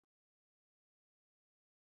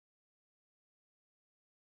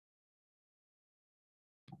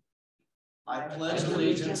I pledge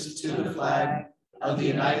allegiance to the flag of the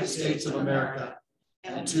United States of America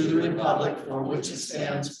and to the republic for which it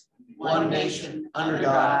stands, one nation, under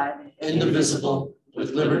God, indivisible,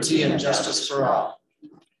 with liberty and justice for all.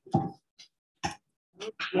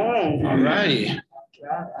 Okay. All righty.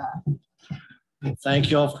 Thank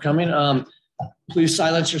you all for coming. Please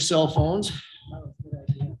silence your cell phones.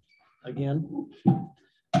 Again,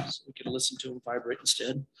 so we can listen to them vibrate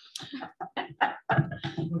instead.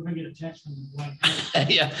 We're going to get a text from the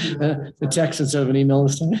Yeah, the text instead of an email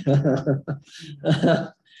this time.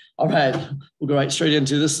 All right, we'll go right straight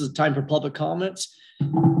into this. Is the time for public comments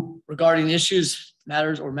regarding issues,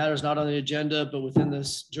 matters not on the agenda, but within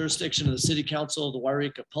this jurisdiction of the City Council. The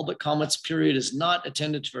Yreka public comments period is not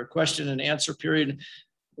intended for a question and answer period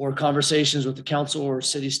or conversations with the council or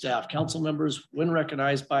city staff. Council members, when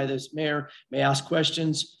recognized by this mayor, may ask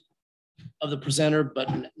questions of the presenter, but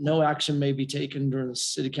no action may be taken during the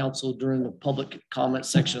city council during the public comment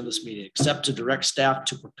section of this meeting, except to direct staff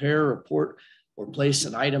to prepare a report or place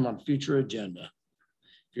an item on future agenda.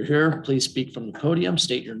 If you're here, please speak from the podium,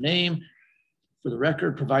 state your name. For the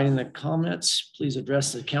record, providing the comments, please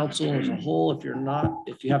address the council as a whole.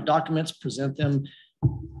 If you have documents, present them.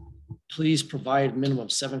 Please provide a minimum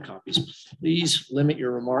of 7 copies. Please limit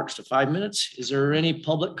your remarks to 5 minutes. Is there any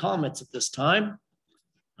public comments at this time?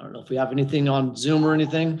 I don't know if we have anything on Zoom or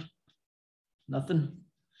anything. Nothing?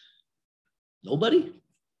 Nobody?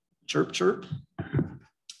 Chirp, chirp.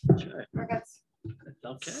 Okay.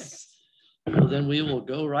 Okay. Well, then we will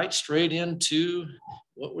go right straight into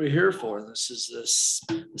what we're here for. This is the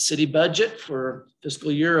city budget for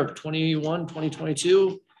fiscal year of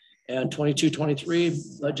 2022 and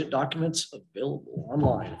 22-23 budget documents available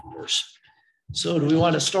online, of course. So do we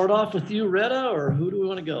want to start off with you, Retta, or who do we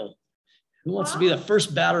want to go? Who wants to be the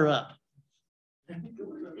first batter up? I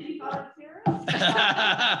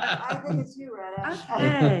think it's you, Retta.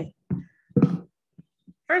 Okay.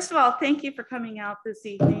 First of all, thank you for coming out this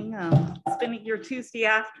evening, spending your Tuesday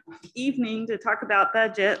evening to talk about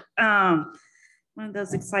budget. One of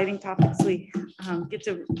those exciting topics we get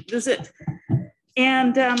to visit.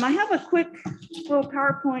 And I have a quick little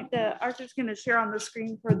PowerPoint that Arthur's going to share on the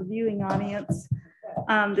screen for the viewing audience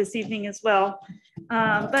this evening as well.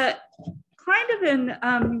 But kind of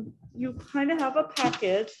you kind of have a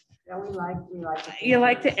package. Yeah, we like You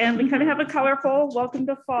like to, and we kind of have a colorful welcome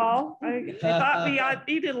to fall. I thought we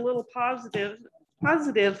needed a little positive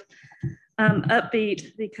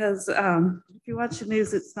upbeat, because if you watch the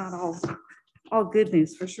news, it's not all good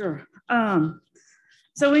news for sure.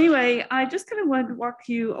 So anyway, I just kind of wanted to walk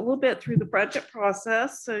you a little bit through the budget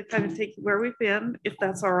process, so kind of take you where we've been, if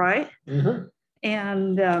that's all right. Mm-hmm.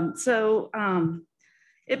 And so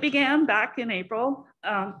it began back in April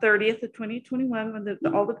 30th of 2021, when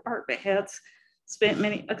all the department heads spent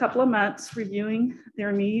a couple of months reviewing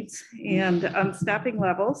their needs and staffing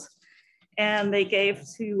levels. And they gave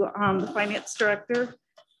to the finance director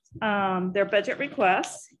their budget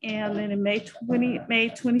requests. And then in May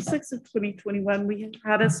 26th of 2021, we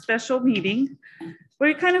had a special meeting where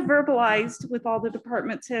we kind of verbalized with all the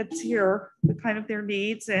department heads here the kind of their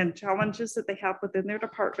needs and challenges that they have within their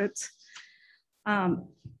departments.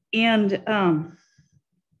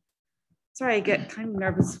 Sorry, I get kind of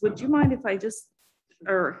nervous. Would you mind if I just,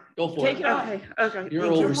 or go for it? Okay. You're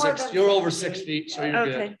over 6 feet, so you're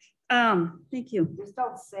okay. good. Thank you. Just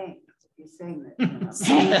don't sing. You're saying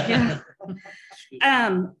that.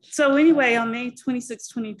 Yeah. So anyway, on May 26,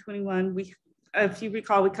 2021, if you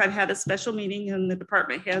recall, we kind of had a special meeting, and the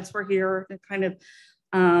department heads were here and kind of,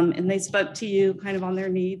 and they spoke to you kind of on their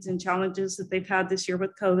needs and challenges that they've had this year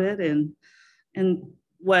with COVID, and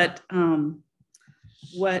what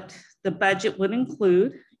the budget would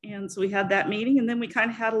include. And so we had that meeting, and then we kind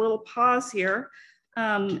of had a little pause here.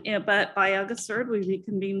 But by August 3rd, we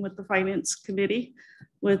reconvened with the finance committee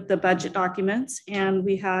with the budget documents. And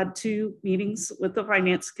we had 2 meetings with the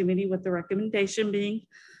finance committee, with the recommendation being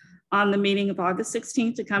on the meeting of August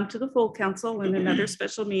 16th to come to the full council, and another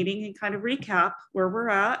special meeting and kind of recap where we're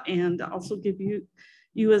at, and also give you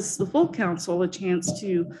as the full council a chance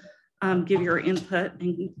to give your input,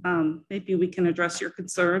 and maybe we can address your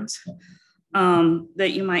concerns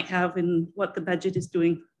that you might have in what the budget is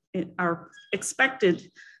doing, are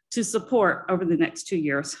expected to support over the next 2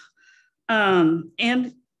 years.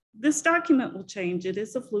 And this document will change. It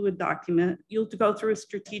is a fluid document. You'll go through a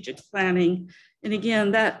strategic planning. And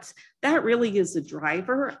again, that really is the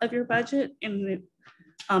driver of your budget, and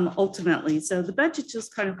ultimately. So the budget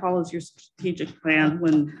just kind of follows your strategic plan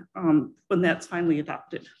when that's finally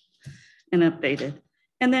adopted and updated.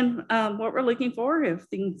 And then what we're looking for, if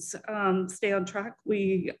things stay on track,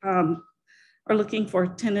 we are looking for a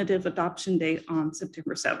tentative adoption date on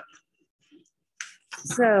September 7th.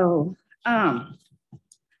 So,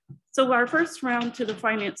 so our first round to the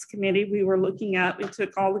Finance Committee, we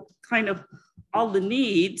took all the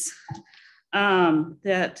needs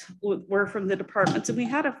that were from the departments, and we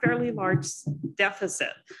had a fairly large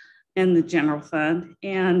deficit in the general fund.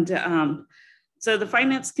 And so the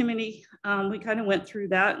Finance Committee, we kind of went through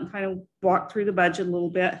that and kind of walked through the budget a little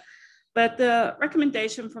bit. But the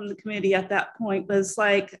recommendation from the committee at that point was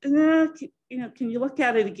like, can you look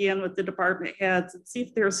at it again with the department heads and see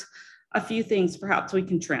if there's a few things perhaps we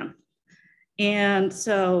can trim. And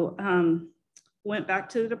so went back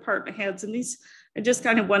to the department heads, and I just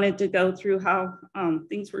kind of wanted to go through how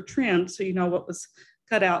things were trimmed, so you know what was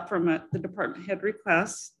cut out from the department head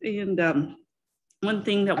requests. And one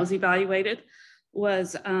thing that was evaluated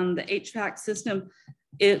was the HVAC system.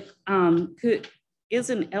 It is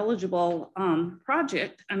an eligible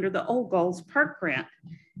project under the Old Goals Park Grant.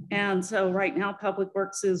 And so right now Public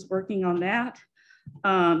Works is working on that.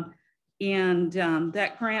 That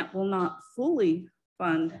grant will not fully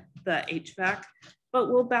fund the HVAC, but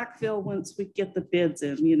we'll backfill once we get the bids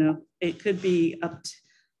in. It could be up to,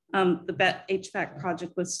 the HVAC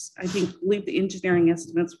project was, I believe the engineering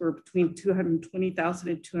estimates were between 220,000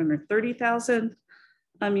 and 230,000.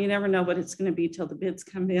 You never know what it's going to be till the bids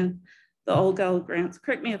come in. The Old Goal grants,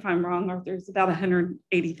 correct me if I'm wrong, or there's about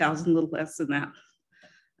 180,000, a little less than that.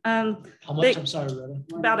 How much? I'm sorry, Retta.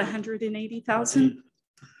 About 180,000.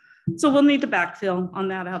 So we'll need to backfill on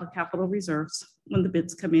that out of capital reserves when the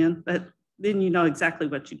bids come in, but then you know exactly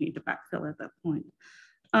what you need to backfill at that point.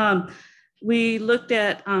 We looked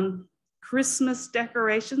at Christmas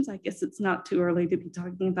decorations. I guess it's not too early to be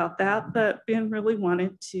talking about that, but Ben really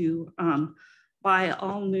wanted to buy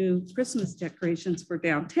all new Christmas decorations for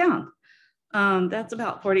downtown. That's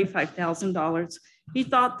about $45,000. He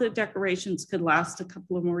thought the decorations could last a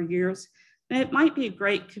couple of more years. And it might be a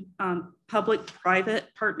great public-private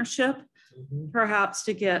partnership, perhaps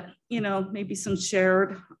to get, maybe some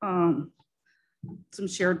shared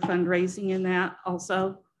fundraising in that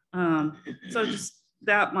also. So just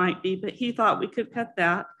that might be, but he thought we could cut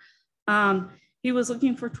that. He was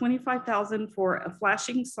looking for $25,000 for a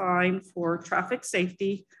flashing sign for traffic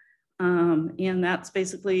safety. And that's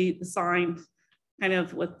basically the sign kind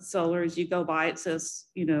of with the solar as you go by, it says,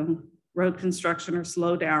 road construction or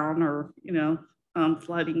slow down or,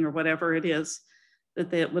 flooding or whatever it is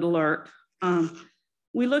that it would alert.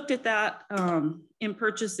 We looked at that in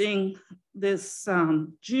purchasing this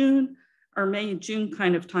June or May, June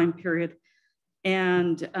kind of time period.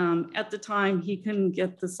 And at the time he couldn't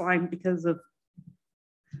get the sign because of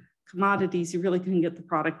commodities. He really couldn't get the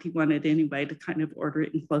product he wanted anyway to kind of order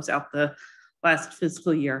it and close out the last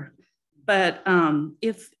fiscal year. But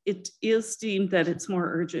if it is deemed that it's more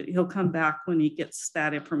urgent, he'll come back when he gets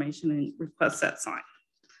that information and request that sign.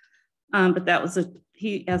 But that was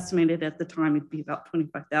he estimated at the time it'd be about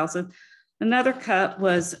 25,000. Another cut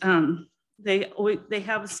was they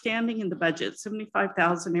have a standing in the budget,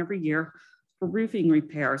 75,000 every year for roofing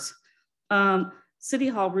repairs. City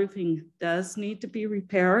Hall roofing does need to be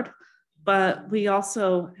repaired, but we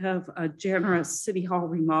also have a generous City Hall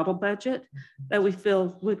remodel budget that we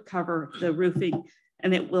feel would cover the roofing,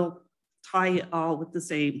 and it will tie it all with the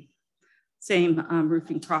same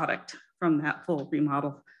roofing product from that full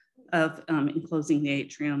remodel of enclosing the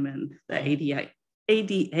atrium and the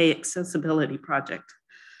ADA accessibility project.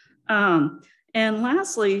 And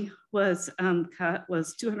lastly was cut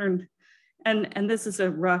was 200, and this is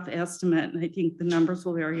a rough estimate, and I think the numbers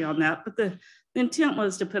will vary on that, but the intent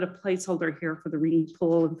was to put a placeholder here for the ring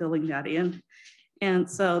pool and filling that in. And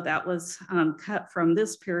so that was cut from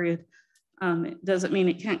this period. It doesn't mean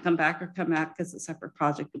it can't come back because it's a separate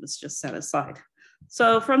project. It was just set aside.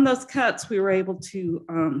 So from those cuts, we were able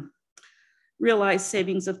to realize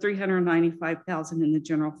savings of $395,000 in the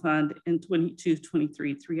general fund and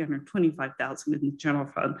 22-23, $325,000 in the general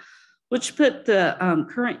fund, which put the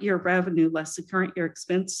current year revenue less the current year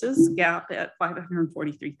expenses gap at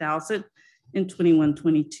 $543,000 in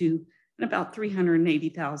 21-22 and about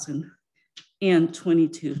 $380,000 in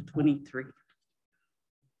 22-23.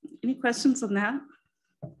 Any questions on that?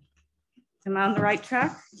 Am I on the right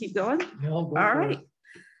track? Keep going. No, all right.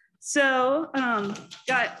 So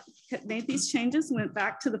made these changes, went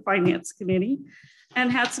back to the Finance Committee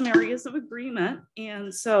and had some areas of agreement.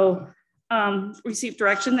 And so received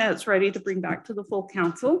direction that it's ready to bring back to the full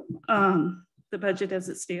council, the budget as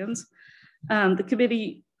it stands. The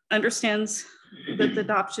committee understands that the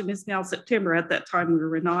adoption is now September. At that time, we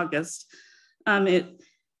were in August.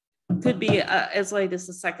 could be as late as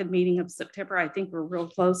the second meeting of September. I think we're real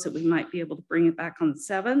close that we might be able to bring it back on the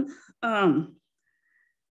 7th.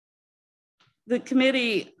 The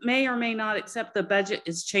committee may or may not accept the budget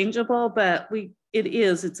is changeable, but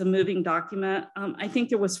it's a moving document. I think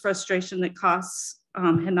there was frustration that costs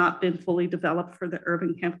had not been fully developed for the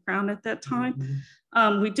urban campground at that time.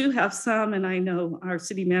 We do have some, and I know our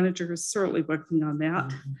city manager is certainly working on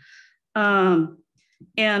that.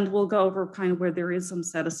 And we'll go over kind of where there is some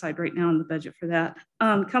set aside right now in the budget for that.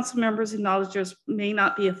 Council members acknowledge there may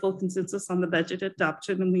not be a full consensus on the budget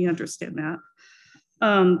adoption, and we understand that.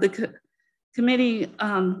 The committee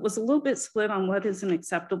was a little bit split on what is an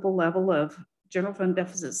acceptable level of general fund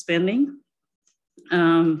deficit spending.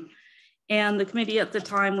 And the committee at the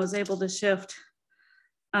time was able to shift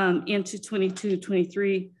into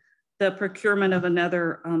 22-23 the procurement of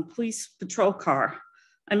another police patrol car.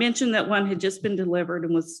 I mentioned that one had just been delivered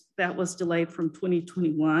and that was delayed from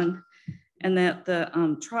 2021, and that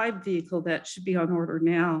the tribe vehicle that should be on order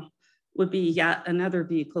now would be yet another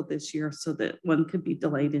vehicle this year, so that one could be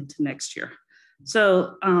delayed into next year.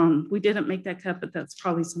 So we didn't make that cut, but that's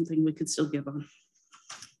probably something we could still give them.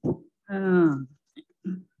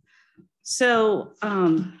 So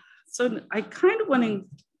I kind of want to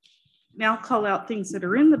now call out things that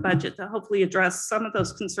are in the budget to hopefully address some of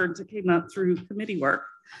those concerns that came up through committee work.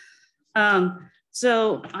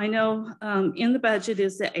 So I know in the budget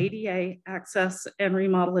is the ADA access and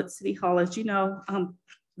remodel at City Hall. As you know,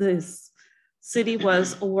 this city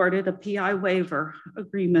was awarded a PI waiver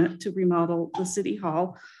agreement to remodel the City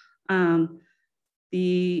Hall.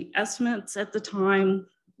 The estimates at the time,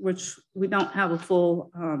 which we don't have a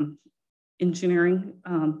full engineering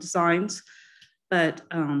designs, but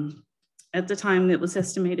at the time it was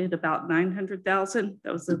estimated about 900,000.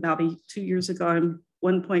 That was about 2 years ago.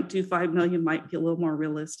 1.25 million might be a little more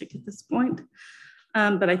realistic at this point.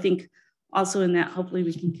 But I think also in that, hopefully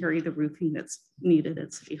we can carry the roofing that's needed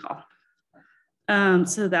at City Hall.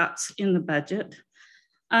 So that's in the budget.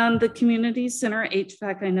 The community center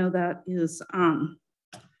HVAC, I know that is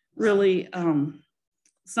really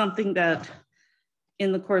something that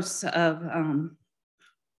in the course of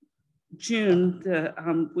June,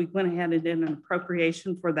 we went ahead and did an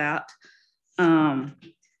appropriation for that.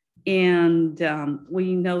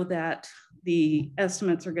 We know that the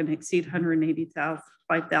estimates are going to exceed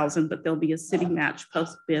 185,000, but there'll be a city match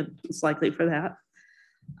post bid most likely for that.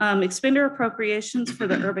 Expenditure appropriations for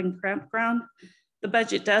the urban campground. The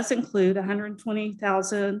budget does include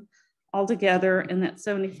 120,000 altogether, and that's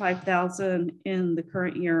 75,000 in the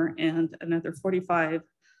current year and another 45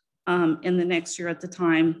 in the next year. At the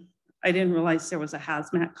time, I didn't realize there was a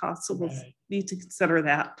hazmat cost, so we'll need to consider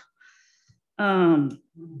that on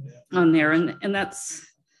there. And that's,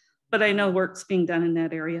 but I know work's being done in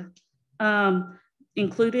that area.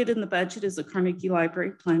 Included in the budget is a Carnegie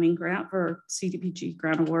Library planning grant for CDBG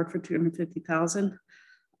grant award for 250,000.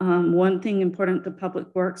 One thing important to Public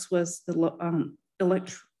Works was the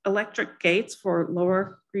electric gates for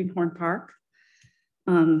Lower Greenhorn Park.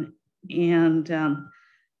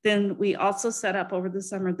 Then we also set up over the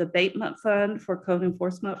summer the abatement fund for code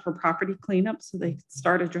enforcement for property cleanup, so they could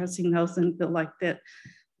start addressing those and feel like that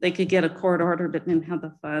they could get a court order but didn't have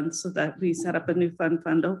the funds, so that we set up a new fund,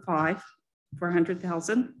 Fund 05, for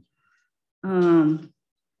 100,000.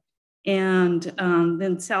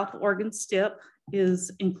 Then South Oregon STIP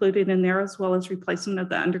is included in there, as well as replacement of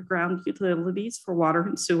the underground utilities for water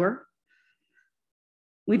and sewer.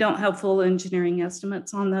 We don't have full engineering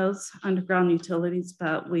estimates on those underground utilities,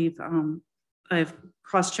 but I've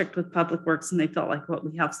cross-checked with Public Works and they felt like what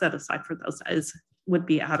we have set aside for those would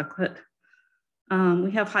be adequate.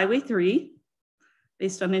 We have Highway 3,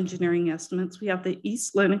 based on engineering estimates. We have the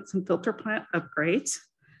East Lennox and filter plant upgrades.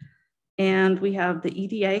 And we have the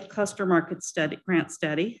EDA cluster market grant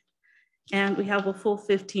study. And we have a full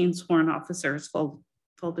 15 sworn officers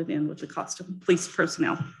folded in with the cost of police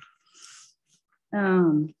personnel.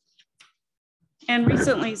 And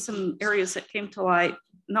recently some areas that came to light,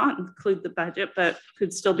 not include the budget, but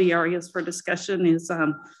could still be areas for discussion is,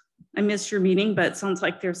 I missed your meeting, but it sounds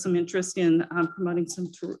like there's some interest in promoting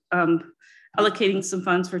some, allocating some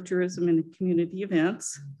funds for tourism and community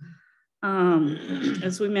events.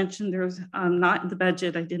 As we mentioned, there's not in the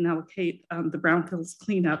budget, I didn't allocate the brownfields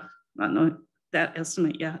cleanup, not knowing that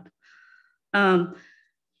estimate yet.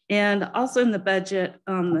 And also in the budget,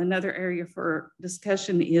 another area for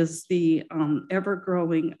discussion is the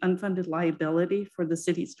ever-growing unfunded liability for the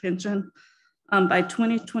city's pension. By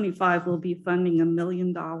 2025, we'll be funding $1 million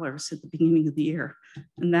at the beginning of the year,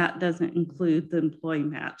 and that doesn't include the employee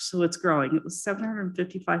match. So it's growing. It was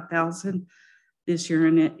 $755,000 this year,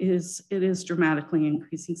 and it is dramatically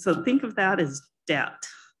increasing. So think of that as debt.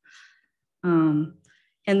 And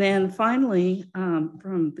then finally,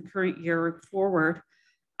 from the current year forward,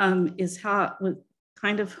 is how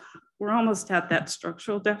we're almost at that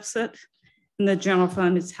structural deficit in the general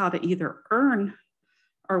fund, is how to either earn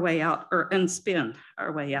our way out or unspend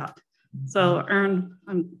our way out. So earn,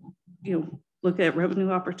 look at revenue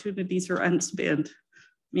opportunities, or unspend,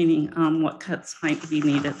 meaning what cuts might be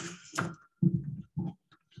needed.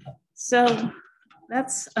 So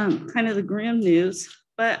that's kind of the grim news.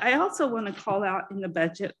 But I also want to call out in the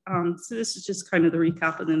budget. So this is just kind of the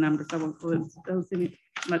recap of the numbers. I won't go into those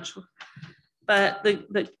much. But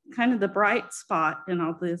the kind of the bright spot in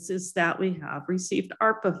all this is that we have received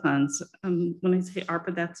ARPA funds. When I say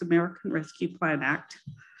ARPA, that's American Rescue Plan Act.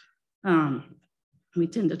 We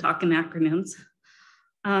tend to talk in acronyms.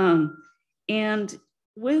 And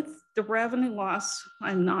with the revenue loss,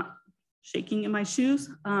 I'm not shaking in my shoes,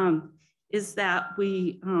 is that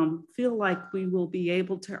we feel like we will be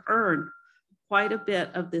able to earn quite a bit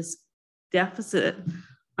of this deficit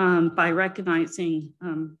by recognizing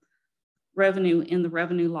revenue in the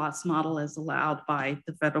revenue loss model as allowed by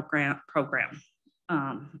the federal grant program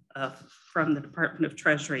from the Department of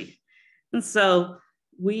Treasury. And so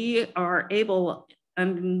we are able,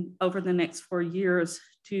 over the next 4 years,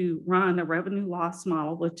 to run a revenue loss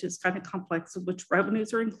model, which is kind of complex, of which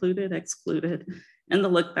revenues are included, excluded, and the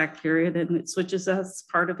look back period. And it switches us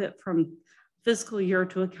part of it from fiscal year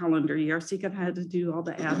to a calendar year. So you can have to do all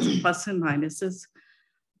the adds, plus and minuses.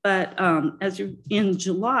 But in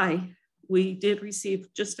July, we did receive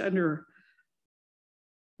just under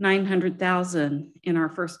 900,000 in our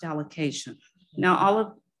first allocation. Now, all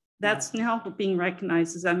of that's now being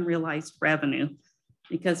recognized as unrealized revenue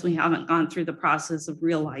because we haven't gone through the process of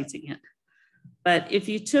realizing it. But if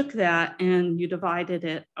you took that and you divided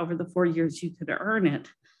it over the 4 years you could earn it,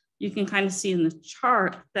 you can kind of see in the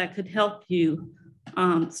chart that could help you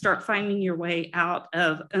start finding your way out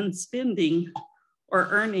of unspending or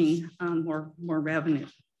earning more revenue.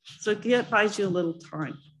 So it buys you a little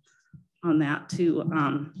time on that too.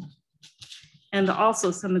 And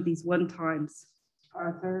also some of these one-times.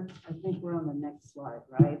 Arthur, I think we're on the next slide,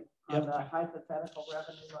 right? Yep. On the hypothetical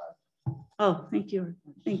revenue loss. Oh, thank you.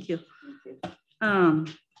 Thank you. Thank you.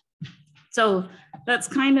 So that's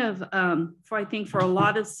kind of, I think for a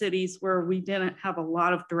lot of cities where we didn't have a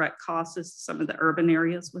lot of direct costs, as some of the urban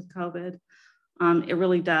areas with COVID, it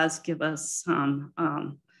really does give us some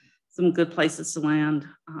good places to land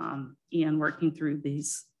in working through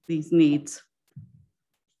these needs.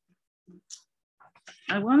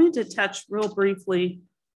 I wanted to touch real briefly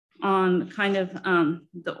on kind of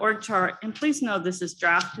the org chart, and please know this is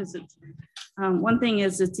draft because it's one thing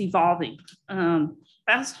is it's evolving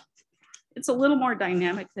fast. It's a little more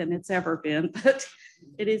dynamic than it's ever been, but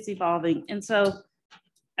it is evolving. And so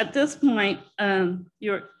at this point, our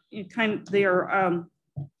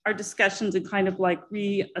discussions and kind of like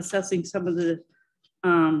reassessing some of the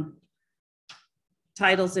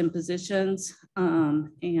titles and positions.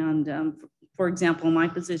 For example, my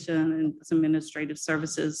position and administrative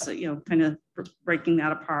services, kind of breaking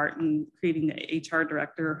that apart and creating the HR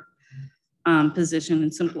director position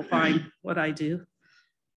and simplifying what I do.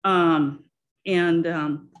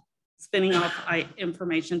 Spinning off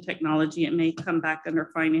information technology, it may come back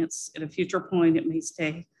under finance at a future point. It may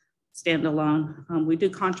stay standalone. We do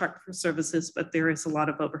contract for services, but there is a lot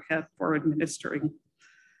of overhead for administering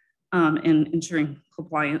and ensuring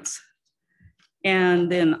compliance.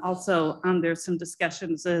 And then also there's some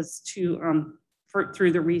discussions as to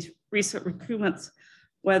through the recent recruitments,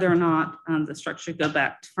 whether or not the structure should go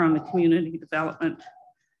back from a community development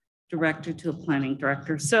director to a planning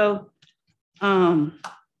director. So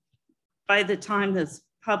by the time this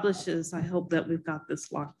publishes, I hope that we've got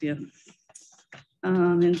this locked in.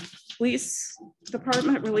 And police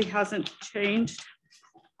department really hasn't changed.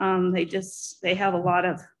 They have a lot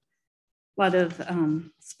of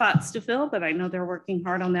spots to fill, but I know they're working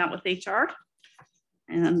hard on that with HR.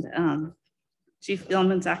 And Chief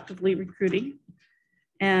Gilman's actively recruiting.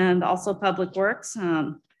 And also Public Works.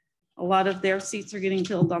 A lot of their seats are getting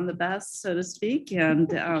filled on the bus, so to speak.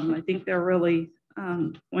 And I think they're really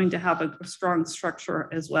going to have a strong structure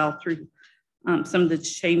as well through some of the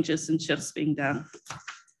changes and shifts being done.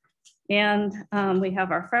 And we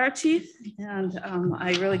have our fire chief, and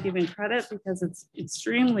I really give him credit because it's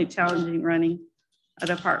extremely challenging running a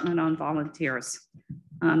department on volunteers.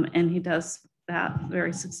 And he does that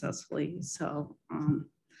very successfully. So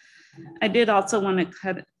I did also want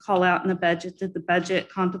to call out in the budget that the budget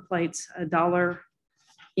contemplates a $1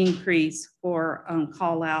 increase for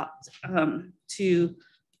call out to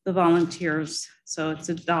the volunteers. So it's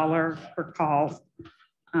 $1 per call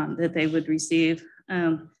that they would receive.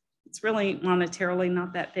 It's really monetarily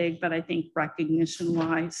not that big, but I think recognition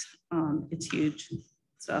wise, it's huge.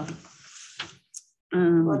 So.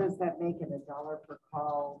 What does that make it? $1 per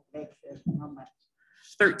call makes it how much?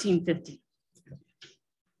 $13.50.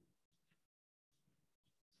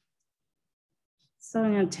 So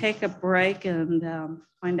I'm going to take a break and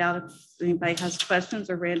find out if anybody has questions,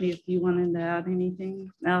 or Randy, if you wanted to add anything.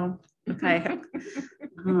 No? Okay.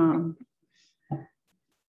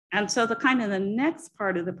 And so the next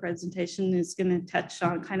part of the presentation is going to touch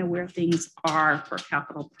on kind of where things are for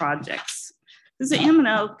capital projects. Because the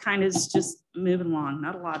M&O kind of is just moving along,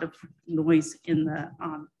 not a lot of noise in the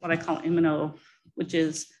what I call M&O, which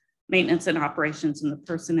is maintenance and operations and the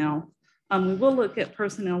personnel. We will look at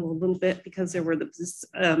personnel a little bit because there were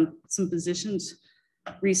some positions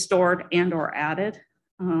restored and or added.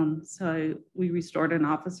 So we restored an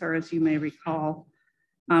officer, as you may recall,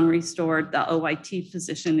 restored the OIT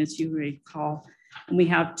position, as you recall, and we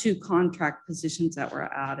have 2 contract positions that were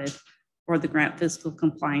added for the grant fiscal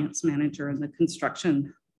compliance manager and the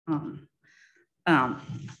construction. Let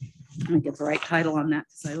me get the right title on that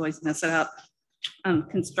because I always mess it up.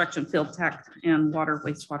 Construction field tech and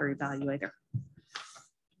wastewater evaluator.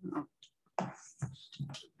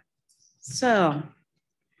 So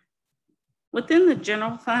within the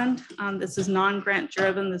general fund, this is non-grant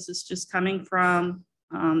driven. This is just coming from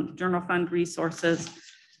general fund resources.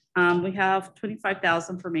 We have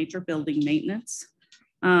 $25,000 for major building maintenance.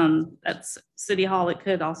 That's City Hall. It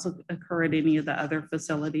could also occur at any of the other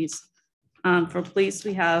facilities. For police,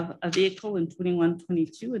 we have a vehicle in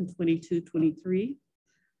 21-22 and 22-23.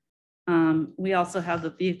 We also have the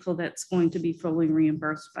vehicle that's going to be fully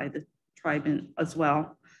reimbursed by the tribe as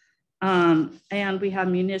well. And we have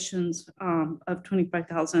munitions of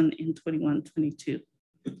 $25,000 in 21-22.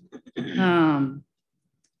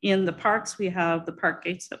 In the parks, we have the park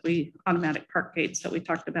gates automatic park gates that we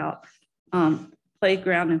talked about,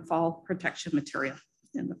 playground and fall protection material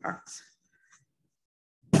in the parks.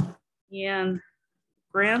 And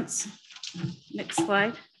grants, next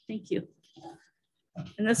slide, thank you.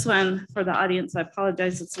 And this one for the audience, I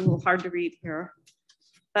apologize, it's a little hard to read here.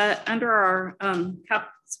 But under our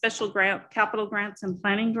special grant, capital grants and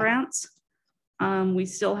planning grants, we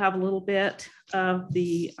still have a little bit of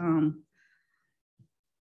the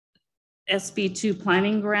SB2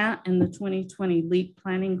 planning grant and the 2020 LEAP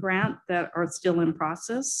planning grant that are still in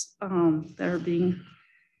process, that are being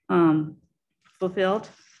fulfilled.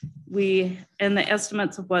 And the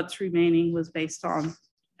estimates of what's remaining was based on,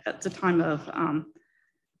 at the time of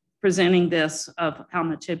presenting this, of how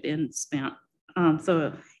much had been spent.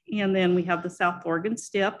 And then we have the South Oregon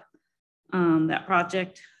STIP, that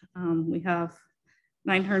project. We have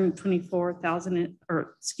 924,000,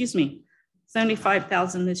 or excuse me,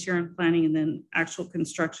 75,000 this year in planning, and then actual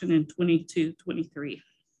construction in 22-23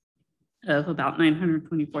 of about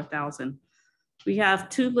 924,000. We have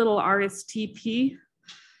 2 little RSTP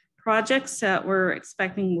projects that we're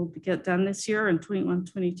expecting will get done this year in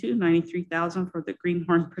 21-22, 93,000 for the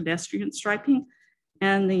Greenhorn pedestrian striping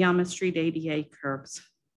and the Yama Street ADA curbs.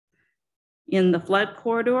 In the flood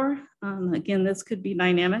corridor, again, this could be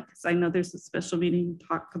dynamic because I know there's a special meeting to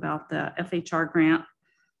talk about the FHR grant,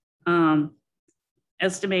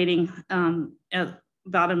 estimating at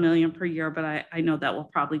about $1 million per year, but I know that will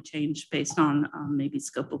probably change based on maybe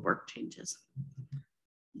scope of work changes.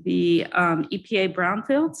 The EPA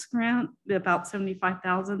brownfields grant, about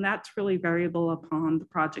 75,000. That's really variable upon the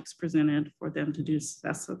projects presented for them to do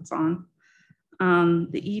assessments on.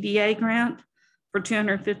 The EDA grant for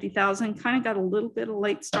 250,000 kind of got a little bit of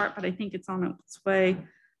late start, but I think it's on its way.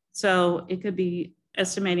 So it could be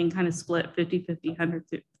estimating kind of split 50-50,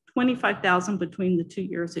 125,000 between the 2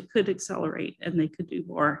 years. It could accelerate and they could do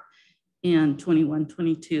more in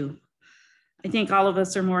 21-22. I think all of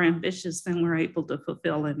us are more ambitious than we're able to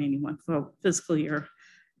fulfill in any one fiscal year.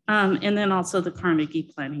 And then also the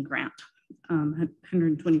Carnegie planning grant,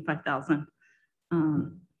 125,000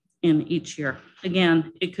 in each year.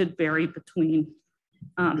 Again, it could vary between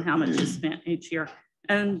how much is spent each year.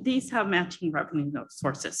 And these have matching revenue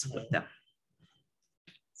sources with them.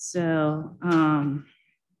 So,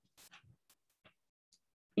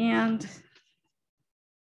 and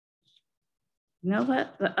you know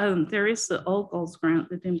what? There is the old goals grant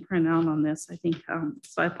that didn't print out on this, I think.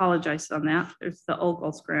 So I apologize on that. There's the old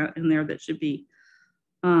goals grant in there that should be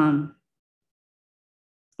on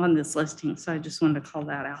this listing. So I just wanted to call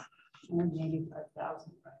that out.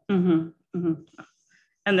 185,000.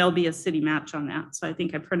 And there'll be a city match on that. So I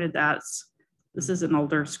think I printed that. This is an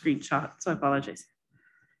older screenshot, so I apologize.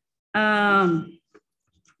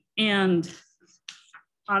 And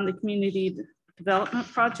on the community development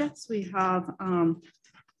projects, we have,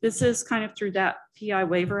 this is kind of through that PI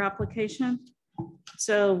waiver application.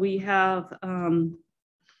 So we have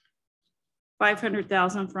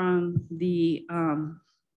 500,000 from the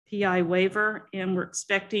PI waiver, and we're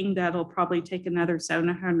expecting that'll probably take another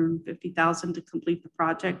 750,000 to complete the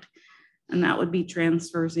project. And that would be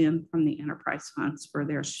transfers in from the enterprise funds for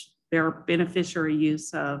their beneficiary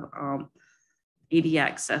use of AD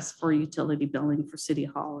access for utility billing for City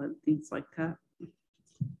Hall and things like that.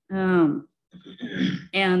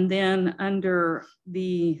 And then under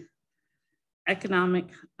the economic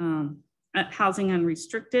housing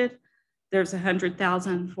unrestricted, there's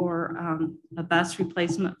 100,000 for a bus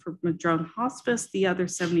replacement for Madrone Hospice. The other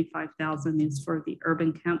 75,000 is for the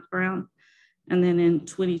urban campground. And then in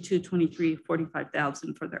 22-23,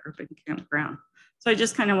 45,000 for the urban campground. So I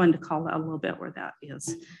just kind of wanted to call out a little bit where that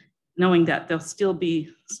is, knowing that there'll still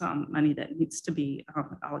be some money that needs to be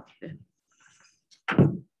allocated.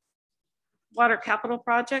 Water capital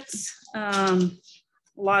projects, a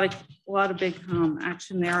lot of big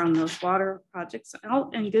action there on those water projects.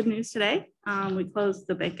 Oh, and good news today, we closed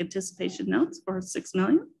the bank anticipation notes for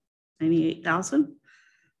 $6,098,000.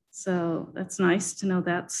 So that's nice to know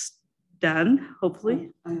that's done,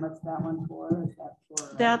 hopefully. And what's that one for? Is that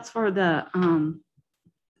for that's for the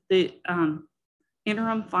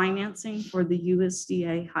interim financing for the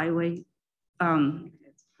USDA Highway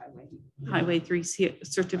Highway 3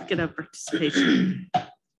 certificate of participation.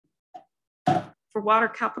 For water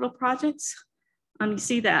capital projects, you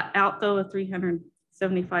see that outgo of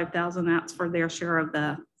 375,000. That's for their share of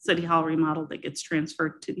the City Hall remodel that gets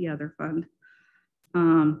transferred to the other fund.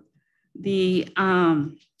 The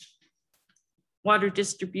water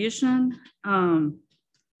distribution,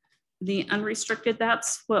 the unrestricted,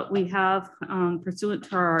 that's what we have pursuant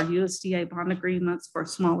to our USDA bond agreements for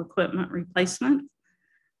small equipment replacement.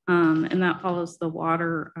 And that follows the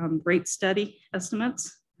water rate study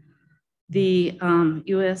estimates. The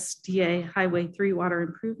USDA Highway 3 water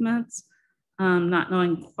improvements, not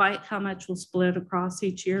knowing quite how much will split across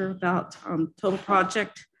each year. About total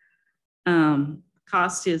project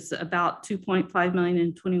cost is about 2.5 million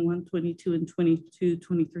in 21, 22, and 22,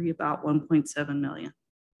 23, about 1.7 million.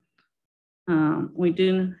 We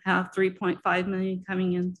do have 3.5 million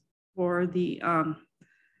coming in for the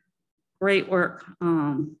great work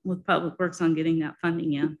with Public Works on getting that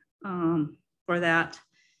funding in for that.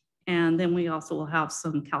 And then we also will have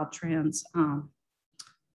some Caltrans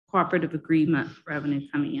cooperative agreement revenue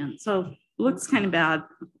coming in. So it looks kind of bad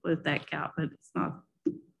with that gap, but it's not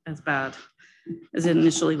as bad as it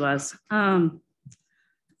initially was.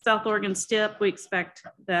 South Oregon STIP, we expect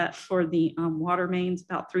that for the water mains,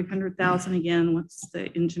 about 300,000 again, once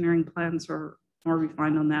the engineering plans are more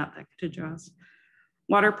refined on that, that could address.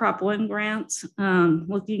 Water Prop 1 grants,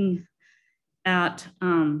 looking at,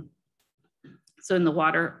 so in the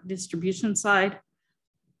water distribution side,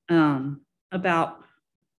 about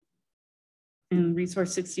in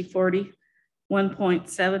resource 6040,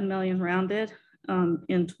 1.7 million rounded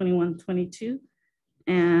in 21-22.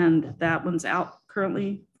 And that one's out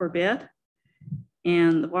currently for bid.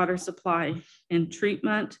 And the water supply and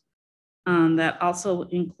treatment, that also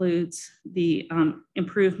includes the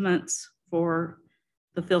improvements for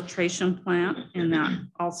the filtration plant, and that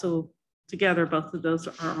also together, both of those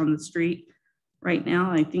are on the street right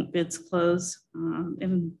now. I think bids close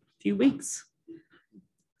in a few weeks.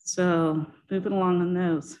 So moving along on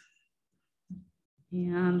those.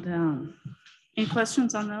 And any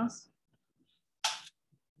questions on those?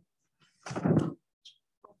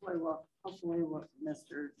 Hopefully we'll,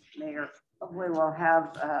 Mr. Mayor, hopefully we'll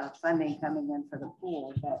have funding coming in for the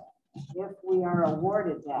pool, but if we are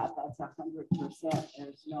awarded that, that's 100%.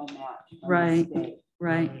 There's no match. Right,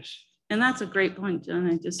 right. And that's a great point, Jen.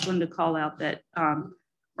 I just wanted to call out that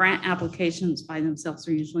grant applications by themselves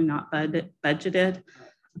are usually not budgeted.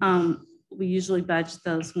 We usually budget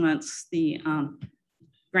those once the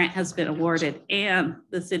grant has been awarded and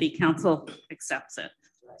the city council accepts it.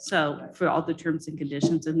 So for all the terms and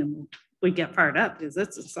conditions, and then we get fired up because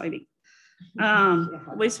that's exciting.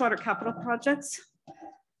 Wastewater capital projects.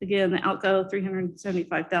 Again, the outgo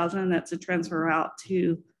 375,000. That's a transfer out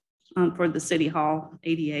to for the City Hall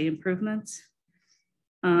ADA improvements.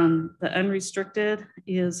 The unrestricted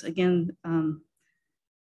is again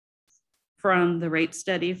from the rate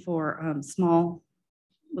study for small,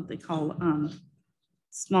 what they call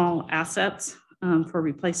small assets for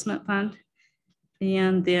replacement fund.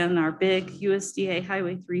 And then our big USDA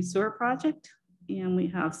Highway 3 sewer project, and we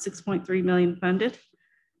have 6.3 million funded.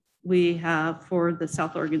 We have for the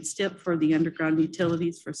South Oregon STIP for the underground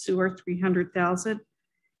utilities for sewer, 300,000.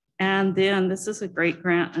 And then this is a great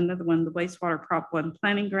grant, another one, the wastewater Prop 1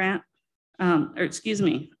 planning grant, it's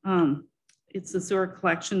the sewer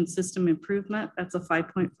collection system improvement. That's a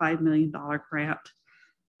 $5.5 million grant,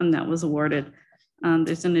 and that was awarded.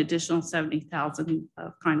 There's an additional $70,000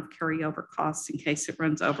 of kind of carryover costs in case it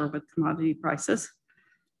runs over with commodity prices.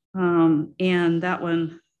 And that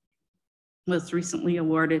one was recently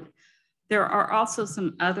awarded. There are also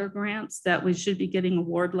some other grants that we should be getting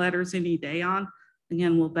award letters any day on.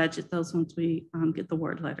 Again, we'll budget those once we get the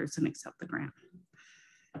award letters and accept the grant.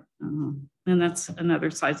 And that's another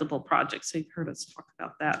sizable project. So you've heard us talk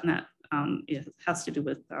about that, and that it has to do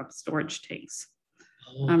with storage tanks,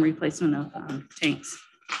 replacement of tanks.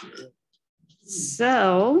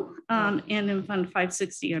 So, and in Fund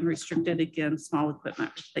 560, unrestricted, again, small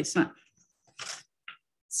equipment replacement.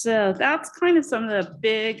 So that's kind of some of the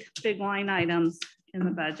big line items in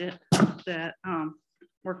the budget that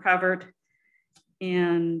were covered.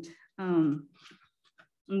 And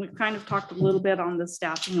we've kind of talked a little bit on the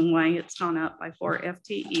staffing and why it's gone up by 4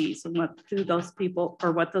 FTEs and who those people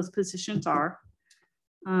or what those positions are.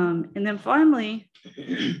 And then finally,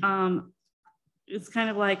 it's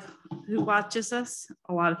kind of like who watches us.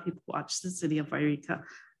 A lot of people watch the city of Yreka.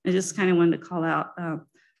 I just kind of wanted to call out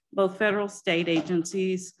both federal, state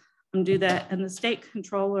agencies do that, and the state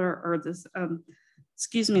controller or this,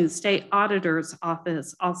 the state auditor's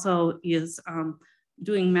office also is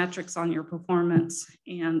doing metrics on your performance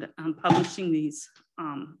and publishing these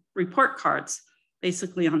report cards,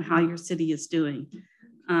 basically on how your city is doing,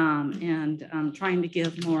 and trying to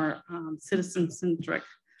give more citizen-centric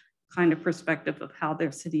kind of perspective of how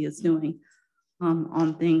their city is doing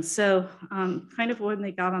on things. So kind of when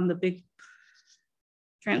they got on the big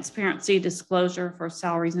transparency disclosure for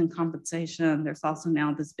salaries and compensation, there's also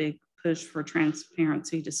now this big push for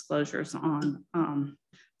transparency disclosures on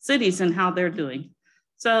cities and how they're doing.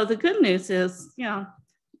 So the good news is, you know,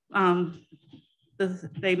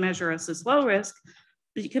 they measure us as low risk,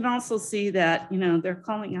 but you can also see that, you know, they're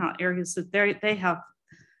calling out areas that they have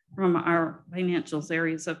from our financials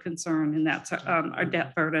areas of concern, and that's our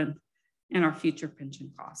debt burden and our future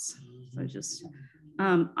pension costs. So just,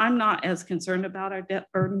 I'm not as concerned about our debt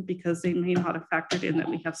burden because they may not have factored in that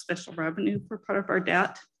we have special revenue for part of our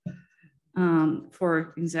debt.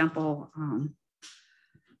 For example,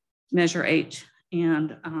 Measure H,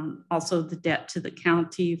 and also the debt to the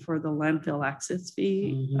county for the landfill access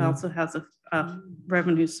fee also has a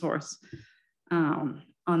revenue source on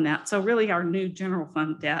that. So really our new general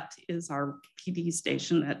fund debt is our PD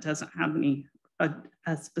station that doesn't have any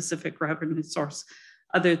a specific revenue source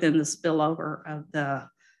other than the spillover of the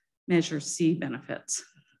Measure C benefits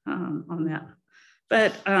on that.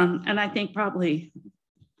 But, and I think probably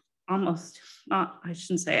almost not, I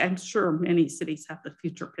shouldn't say, I'm sure many cities have the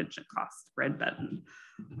future pension costs red button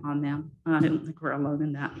on them. I don't think we're alone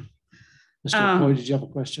in that. Mr. McCoy, did you have a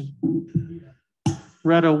question?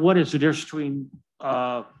 Retta, what is the difference between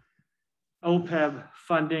OPEB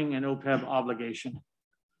funding and OPEB obligation?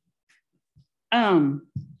 So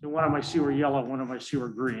one of my see were yellow, one of my see were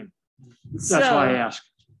green. That's why I ask.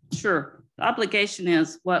 Sure. The obligation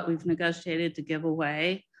is what we've negotiated to give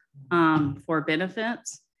away for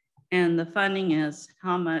benefits. And the funding is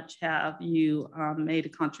how much have you made a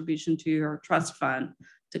contribution to your trust fund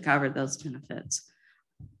to cover those benefits.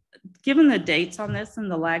 Given the dates on this and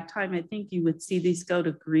the lag time, I think you would see these go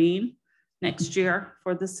to green next year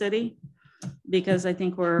for the city, because I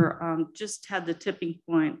think we're just had the tipping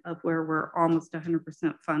point of where we're almost 100%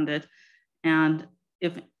 funded. And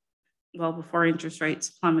before interest rates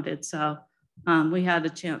plummeted. So we had a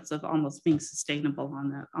chance of almost being sustainable on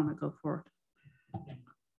that on the go forward.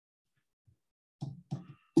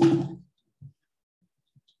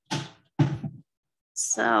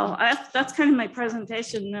 So that's kind of my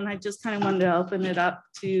presentation. And I just kind of wanted to open it up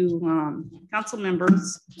to council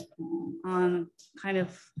members on kind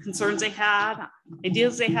of concerns they had,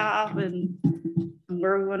 ideas they have, and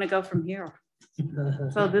where we want to go from here.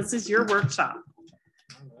 So this is your workshop.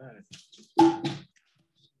 All right.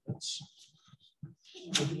 Let's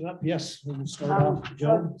open it up. Yes, we can start off.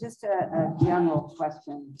 Joe? So just a general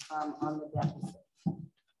question on the deficit.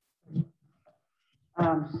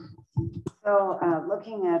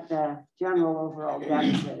 Looking at the general overall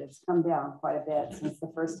deficit, it's come down quite a bit since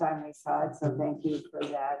the first time we saw it. So thank you for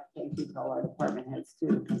that. Thank you to all our department heads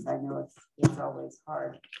too, because I know it's always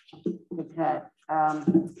hard to cut.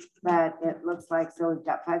 But it looks like, so we've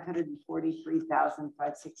got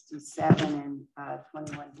 543,567 in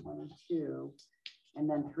 21-22, and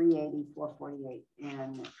then 380,448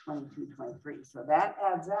 in 22-23. So that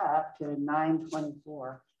adds up to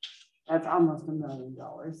 924. That's almost $1 million.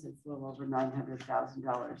 It's a little over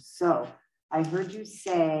 $900,000. So I heard you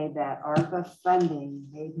say that ARPA funding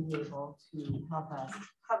may be able to help us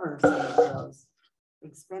cover some of those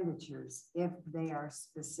expenditures if they are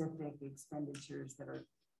specific expenditures that are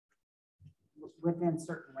within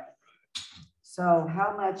certain range. So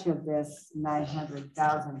how much of this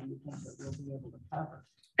 900,000 do you think that we'll be able to cover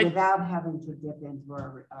without having to dip into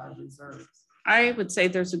our reserves? I would say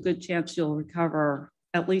there's a good chance you'll recover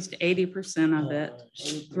at least 80% of it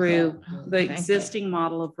 80%. through the existing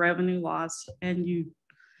model of revenue loss, and you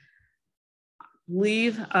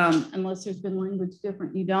leave, unless there's been language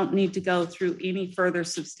different, you don't need to go through any further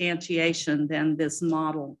substantiation than this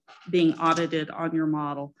model being audited on your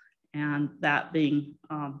model and that being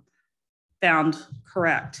found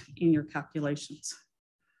correct in your calculations.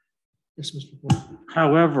 Yes, Mr. Ford.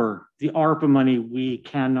 However, the ARPA money, we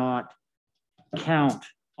cannot count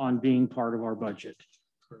on being part of our budget.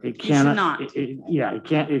 It cannot,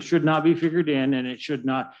 it should not be figured in, and it should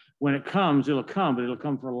not, when it comes, it'll come, but it'll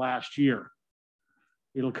come for last year.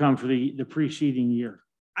 It'll come for the preceding year.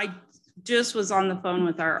 I just was on the phone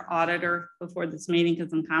with our auditor before this meeting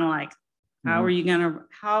because I'm kind of like, how are you going to,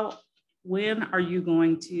 when are you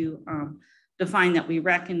going to define that we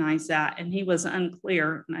recognize that? And he was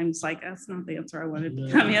unclear. And I was like, that's not the answer I wanted to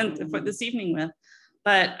come in for this evening with.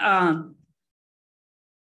 But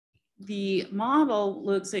the model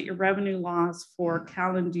looks at your revenue loss for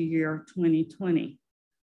calendar year 2020.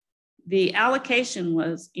 The allocation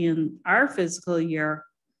was in our fiscal year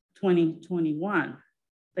 2021.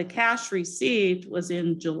 The cash received was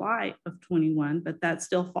in July of 21, but that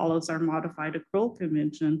still follows our modified accrual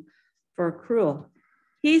convention for accrual.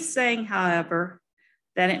 He's saying, however,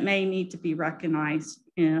 that it may need to be recognized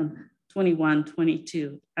in 21,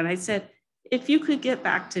 22. And I said, if you could get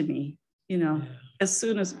back to me, as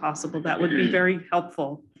soon as possible, that would be very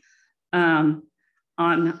helpful on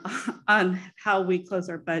how we close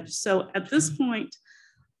our budget. So at this point,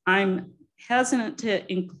 I'm hesitant to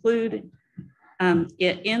include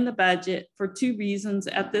it in the budget for two reasons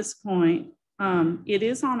at this point. It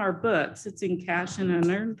is on our books. It's in cash and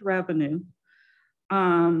unearned revenue.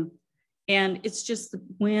 And it's just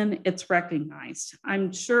when it's recognized.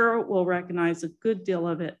 I'm sure we'll recognize a good deal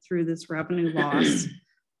of it through this revenue loss.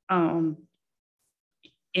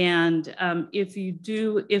 If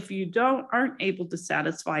you aren't able to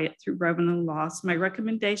satisfy it through revenue loss, my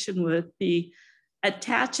recommendation would be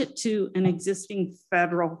attach it to an existing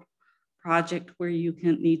federal project where you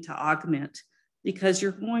can need to augment, because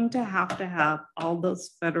you're going to have all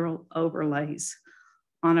those federal overlays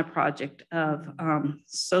on a project of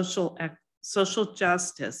social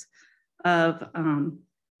justice, of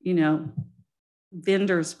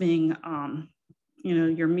vendors being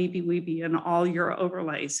your meeby-weeby and all your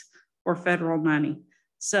overlays for federal money.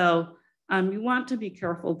 So you want to be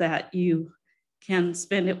careful that you can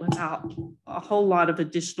spend it without a whole lot of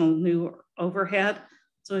additional new overhead.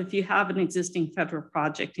 So if you have an existing federal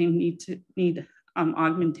project and you need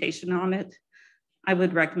augmentation on it, I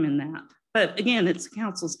would recommend that. But again, it's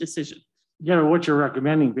council's decision. Yeah, what you're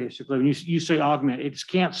recommending basically, when you say augment, it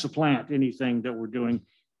can't supplant anything that we're doing.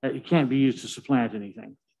 It can't be used to supplant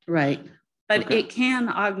anything. Right. But Okay. It can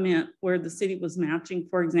augment where the city was matching.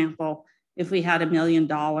 For example, if we had $1 million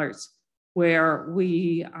where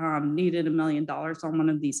we needed $1 million on one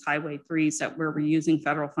of these highway 3s that where we're using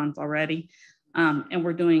federal funds already. And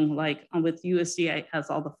we're doing like with USDA has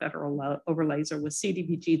all the federal overlays, or with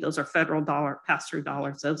CDBG, those are federal pass-through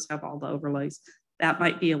dollars. Those have all the overlays. That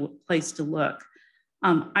might be a place to look.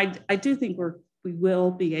 I do think we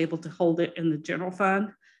will be able to hold it in the general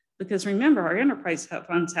fund, because remember, our enterprise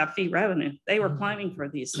funds have fee revenue. They were planning for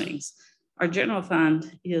these things. Our general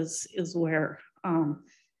fund is where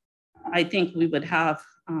I think we would have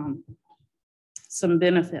some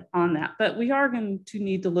benefit on that. But we are going to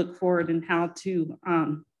need to look forward in how to,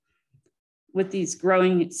 with these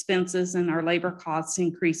growing expenses and our labor costs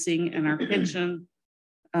increasing and our pension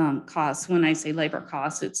costs. When I say labor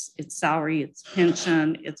costs, it's salary, it's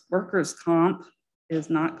pension, it's workers' comp is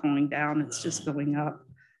not going down, it's just going up.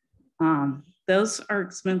 Those are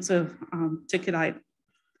expensive ticket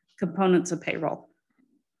components of payroll.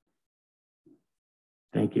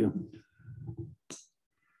 Thank you.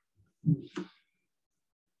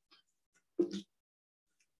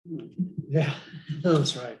 Yeah,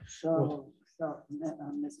 that's right. So,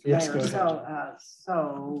 Mr. Yes, Mayor, go ahead.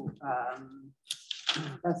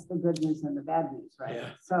 That's the good news and the bad news, right? Yeah.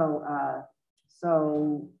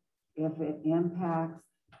 So if it impacts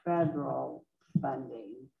federal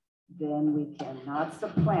funding, then we cannot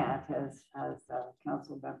supplant, as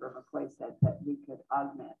Council Member McCoy said, that we could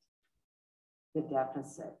augment the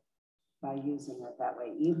deficit. by using it that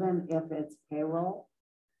way, even if it's payroll?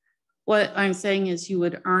 What I'm saying is you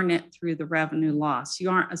would earn it through the revenue loss. You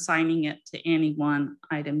aren't assigning it to any one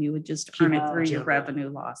item. You would just earn it through your revenue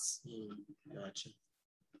loss. Gotcha.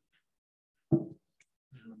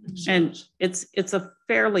 And it's a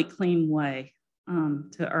fairly clean way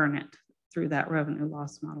to earn it through that revenue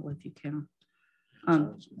loss model if you can.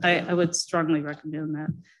 I would strongly recommend that,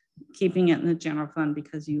 keeping it in the general fund,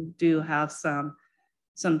 because you do have some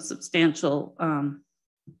substantial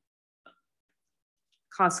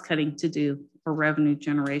cost cutting to do for revenue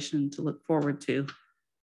generation to look forward to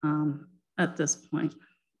at this point.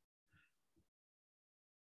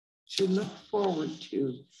 To look forward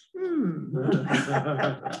to.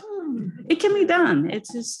 It can be done.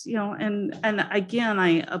 It's just, you know, and again,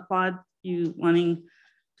 I applaud you wanting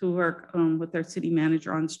to work with our city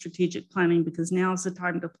manager on strategic planning, because now is the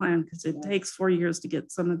time to plan, because it takes 4 years to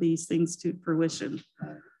get some of these things to fruition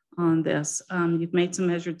on this. You've made some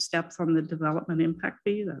measured steps on the development impact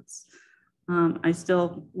fee. That's, I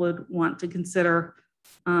still would want to consider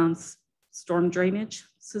storm drainage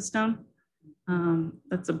system.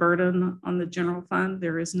 That's a burden on the general fund.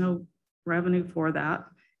 There is no revenue for that.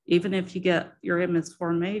 Even if you get your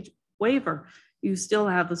MS4 waiver, you still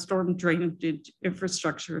have the storm drainage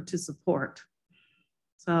infrastructure to support.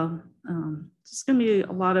 So it's going to be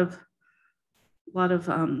a lot of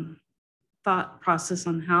thought process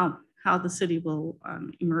on how the city will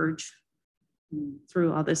emerge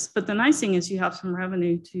through all this. But the nice thing is you have some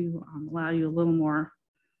revenue to allow you a little more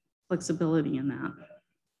flexibility in that.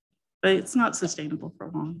 But it's not sustainable for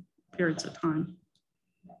long periods of time.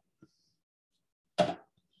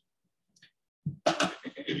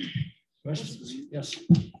 Questions? Yes.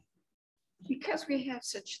 Because we have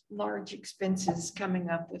such large expenses coming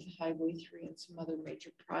up with Highway 3 and some other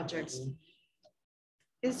major projects,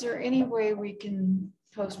 is there any way we can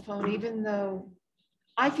postpone, even though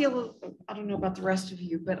I feel, I don't know about the rest of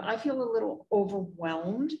you, but I feel a little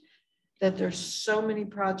overwhelmed that there's so many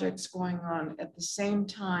projects going on at the same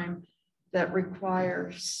time that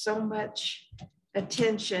require so much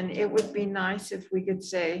attention. It would be nice if we could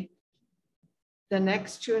say the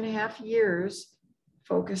next 2.5 years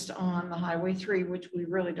focused on the Highway 3, which we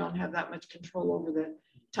really don't have that much control over the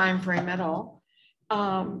time frame at all.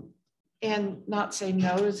 And not say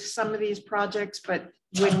no to some of these projects, but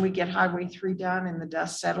when we get Highway 3 done and the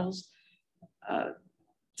dust settles,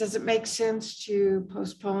 does it make sense to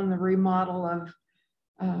postpone the remodel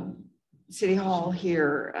of City Hall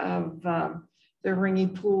here, of the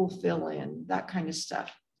Ringy Pool fill in, that kind of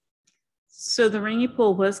stuff? So the Ringy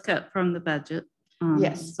Pool was cut from the budget.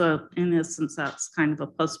 Yes. So in essence, that's kind of a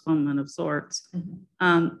postponement of sorts.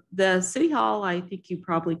 Mm-hmm. The City Hall, I think you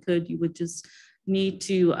probably could, you would just need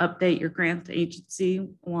to update your grant agency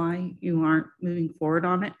why you aren't moving forward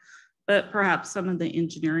on it. But perhaps some of the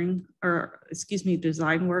engineering, or excuse me,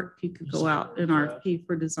 design work, you could go out and RFP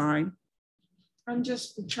for design. I'm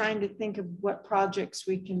just trying to think of what projects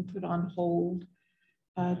we can put on hold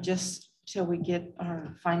just till we get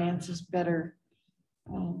our finances better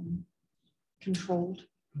controlled.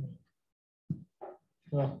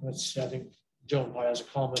 Well, that's, I think Joan probably has a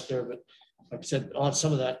comment there, but like I said, on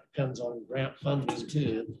some of that depends on grant funding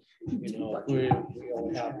too. You know, we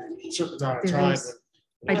only have a certain amount of time.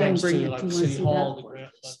 I didn't bring it like to City Hall, that. The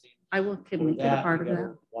grant funding. I will, can we get a part of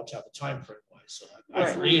that? Watch out the time frame wise. So I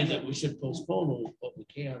agree that we should postpone what we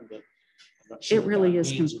can, but I'm not sure it really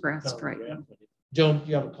is compressed right now. Joan, do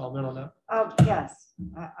you have a comment on that? Yes,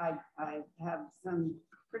 I have some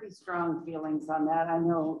pretty strong feelings on that. I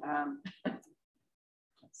know.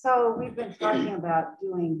 So we've been talking about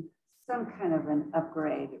doing some kind of an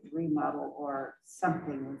upgrade, remodel, or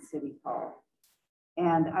something in City Hall.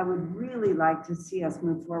 And I would really like to see us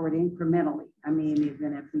move forward incrementally. I mean,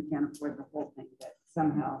 even if we can't afford the whole thing, but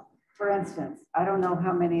somehow. For instance, I don't know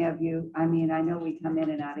how many of you, I mean, I know we come in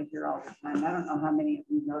and out of here all the time. I don't know how many of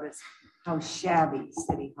you notice how shabby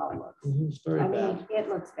City Hall looks. It's very bad. I mean, it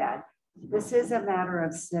looks bad. This is a matter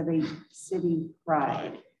of city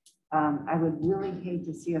pride. I would really hate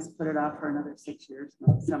to see us put it off for another 6 years.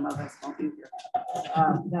 Some of us won't be here.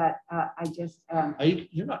 But I just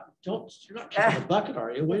you're not kicking the bucket,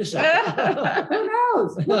 are you? Wait a second. who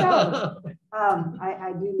knows? Who knows?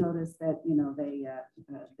 I do notice that, you know,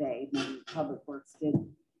 they Public Works did,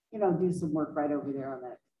 you know, do some work right over there on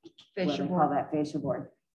that facial board. Call that facial board.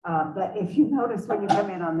 But if you notice when you come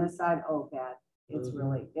in on this side, oh, bad. It's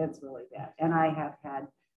really bad. And I have had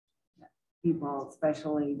people,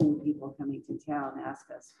 especially new people coming to town, ask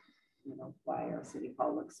us, you know, why our City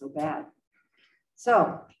Hall looks so bad.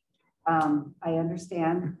 So I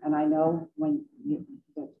understand, and I know when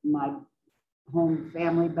my home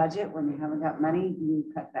family budget. When you haven't got money, you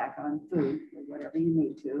cut back on food or whatever you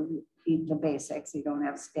need to. Eat the basics. You don't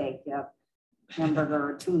have steak, you have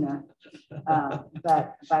hamburger or tuna.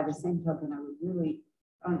 But by the same token, I would really,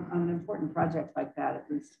 on an important project like that, at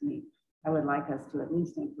least to me, I would like us to at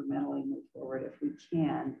least incrementally move forward if we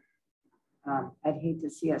can. I'd hate to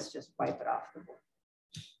see us just wipe it off the board.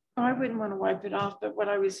 I wouldn't want to wipe it off, but what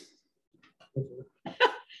I was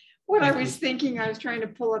thinking, I was trying to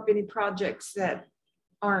pull up any projects that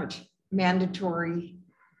aren't mandatory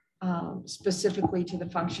specifically to the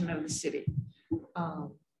function of the city.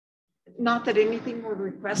 Not that anything we're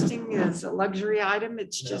requesting is a luxury item.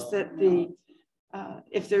 It's just that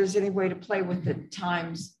if there's any way to play with the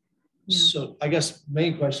times. So I guess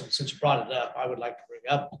main question, since you brought it up, I would like to bring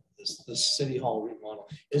up this city hall remodel.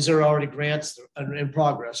 Is there already grants in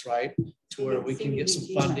progress, right? To where we can get some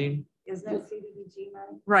funding? Isn't that CDBG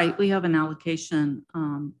money? Right, we have an allocation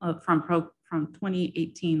from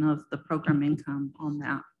 2018 of the program income on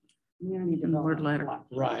that. Community In the word letter.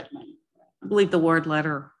 Right. I believe the word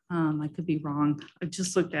letter, I could be wrong. I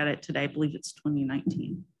just looked at it today. I believe it's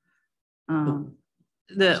 2019.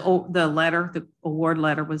 The letter, the award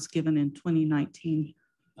letter was given in 2019.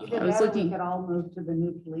 I was looking. We could all move to the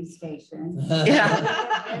new police station.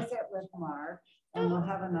 Yeah. Visit with Mark, and we'll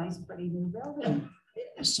have a nice, pretty new building.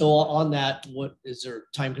 So on that, what is there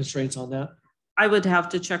time constraints on that? I would have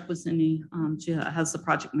to check with Cindy. She has the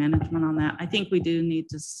project management on that. I think we do need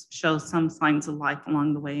to show some signs of life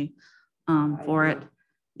along the way for it.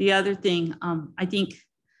 The other thing, I think,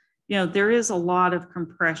 there is a lot of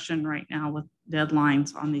compression right now with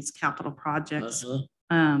deadlines on these capital projects.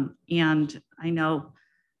 And I know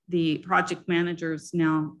the project managers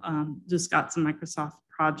now just got some Microsoft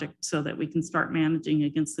projects so that we can start managing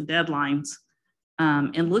against the deadlines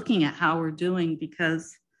and looking at how we're doing,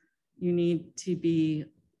 because you need to be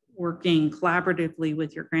working collaboratively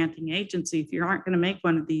with your granting agency. If you aren't going to make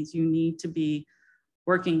one of these, you need to be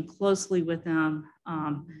working closely with them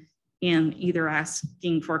in either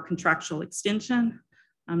asking for contractual extension.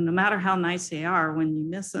 No matter how nice they are, when you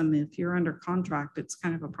miss them, if you're under contract, it's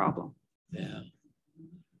kind of a problem. Yeah.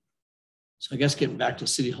 So I guess getting back to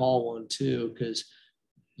City Hall one too, because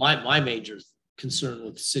my major concern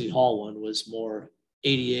with the City Hall one was more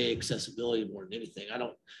ADA accessibility more than anything.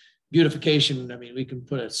 Beautification, I mean, we can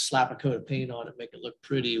slap a coat of paint on it, make it look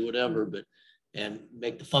pretty, whatever, but and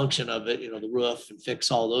make the function of it, the roof, and fix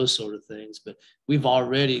all those sort of things. But we've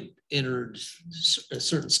already entered a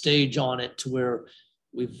certain stage on it to where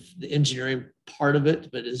the engineering part of it,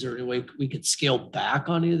 but is there any way we could scale back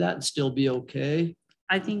on any of that and still be okay?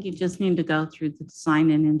 I think you just need to go through the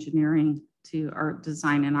design and engineering or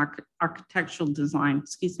design and architectural design,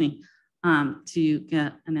 to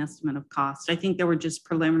get an estimate of cost. I think there were just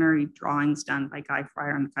preliminary drawings done by Guy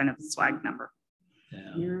Fryer and kind of a swag number.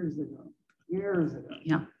 Yeah. Years ago.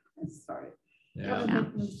 Yeah. It started. Yeah.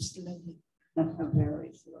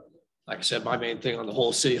 Very slowly. Like I said, my main thing on the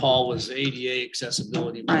whole City Hall was ADA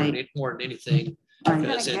accessibility more than anything.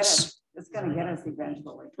 Because it's going to get us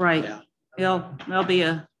eventually. Right. Yeah. There'll be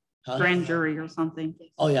a grand jury or something.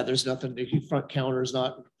 Oh yeah, there's nothing. The front counter is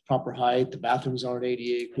not proper height. The bathrooms aren't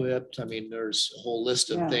ADA equipped. I mean, there's a whole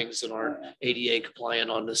list of things that aren't ADA compliant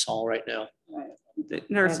on this hall right now.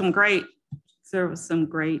 There was some great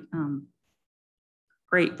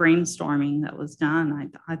brainstorming that was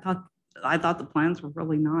done. I thought the plans were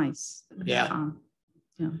really nice. Yeah.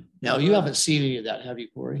 Now you haven't seen any of that, have you,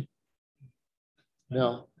 Corey?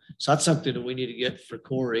 No. So that's something that we need to get for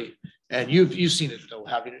Corey. And you've seen it though,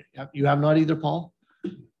 you have not either, Paul?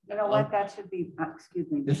 You know what? That should be,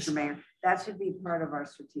 excuse me, Mr. Mayor, that should be part of our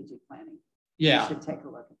strategic planning. Yeah. We should take a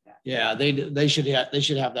look at that. Yeah, they should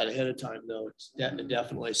have that ahead of time though. It's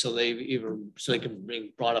definitely. So they can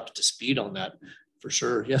bring brought up to speed on that for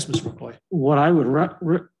sure. Yes, Mr. McCoy. What I would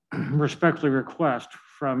respectfully request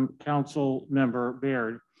from Council Member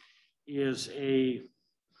Baird is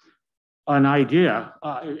an idea.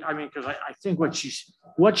 I mean, because I think what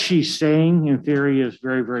she's saying in theory is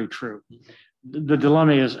very, very true. The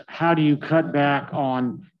dilemma is, how do you cut back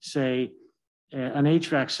on, say, an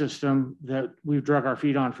HVAC system that we've drug our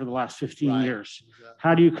feet on for the last 15 years? Exactly.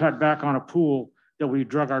 How do you cut back on a pool that we've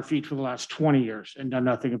drug our feet for the last 20 years and done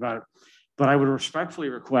nothing about it? But I would respectfully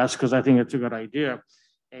request, because I think it's a good idea,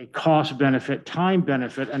 a cost benefit, time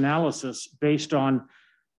benefit analysis based on,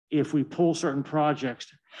 if we pull certain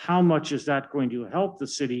projects, how much is that going to help the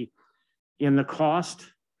city in the cost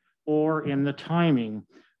or in the timing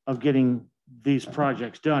of getting these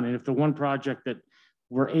projects done? And if the one project that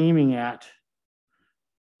we're aiming at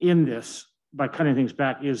in this by cutting things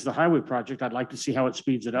back is the highway project, I'd like to see how it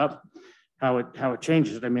speeds it up, how it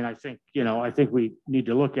changes it. I mean, I think we need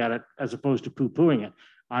to look at it as opposed to poo-pooing it.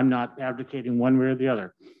 I'm not advocating one way or the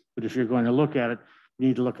other, but if you're going to look at it, you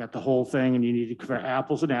need to look at the whole thing, and you need to compare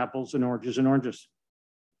apples and apples and oranges and oranges.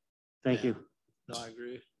 Thank you. No, I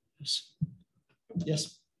agree.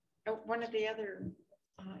 Yes. One of the other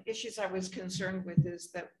issues I was concerned with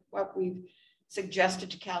is that what we've suggested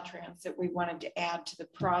to Caltrans that we wanted to add to the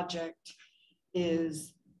project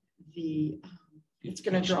is it's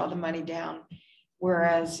going to draw the money down.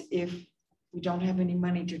 Whereas if we don't have any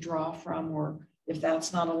money to draw from, or if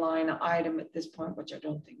that's not a line item at this point, which I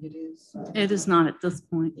don't think it is. It is not at this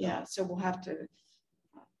point. Yeah, so we'll have to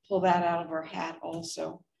pull that out of our hat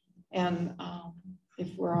also. And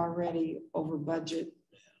if we're already over budget,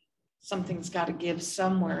 something's got to give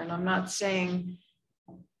somewhere. And I'm not saying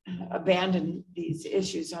abandon these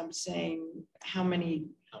issues. I'm saying how many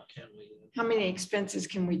expenses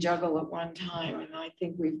can we juggle at one time? And I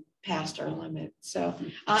think we've passed our limit. So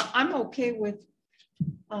I'm okay with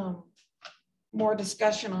more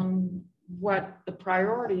discussion on what the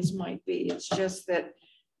priorities might be. It's just that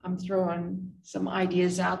I'm throwing some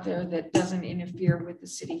ideas out there that doesn't interfere with the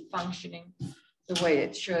city functioning the way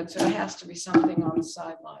it should. So it has to be something on the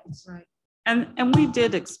sidelines. Right. And we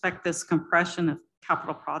did expect this compression of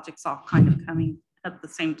capital projects all kind of coming at the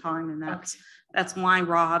same time. And that's why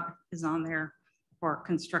Rob is on there for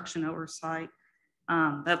construction oversight.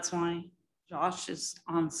 That's why Josh is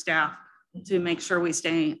on staff to make sure we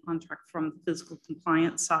stay on track from the physical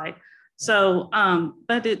compliance side. So,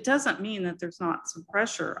 but it doesn't mean that there's not some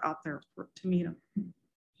pressure out there to meet them.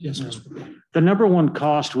 Yes. The number one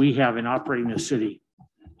cost we have in operating the city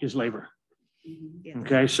is labor. Yes.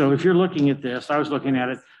 Okay, so if you're looking at this, I was looking at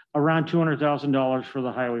it, around $200,000 for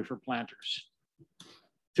the highway for planters,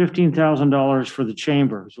 $15,000 for the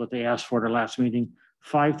chamber is what they asked for at our last meeting,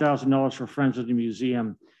 $5,000 for Friends of the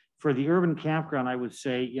Museum. For the urban campground, I would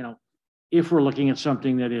say, if we're looking at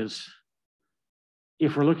something that is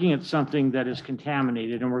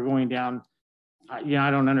contaminated and we're going down, I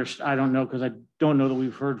don't understand. I don't know, because I don't know that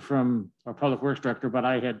we've heard from our public works director, but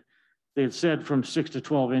they had said from 6 to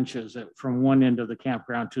 12 inches from one end of the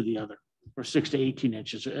campground to the other, or 6 to 18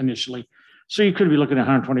 inches initially. So you could be looking at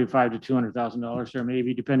 $125,000 to $200,000 there,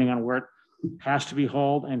 maybe, depending on where it has to be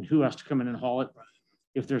hauled and who has to come in and haul it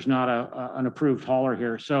if there's not an approved hauler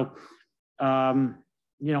here. So,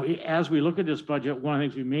 as we look at this budget, one of the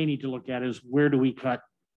things we may need to look at is where do we cut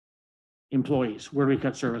employees? Where do we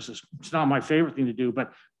cut services? It's not my favorite thing to do,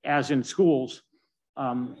 but as in schools,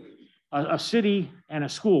 a city and a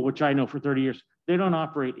school, which I know for 30 years, they don't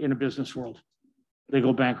operate in a business world. They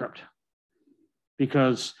go bankrupt.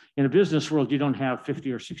 Because in a business world, you don't have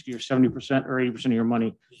 50 or 60 or 70% or 80% of your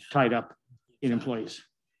money tied up in employees.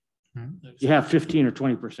 You have 15 or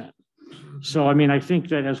 20%. So, I think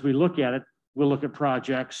that as we look at it, we'll look at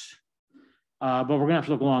projects, but we're gonna have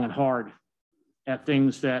to look long and hard at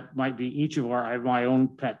things that might be I have my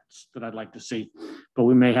own pets that I'd like to see, but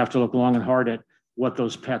we may have to look long and hard at what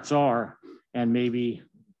those pets are and maybe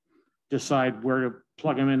decide where to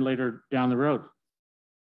plug them in later down the road.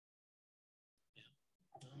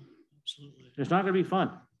 Absolutely. It's not going to be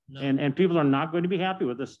fun. No. And people are not going to be happy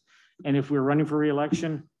with this. And if we're running for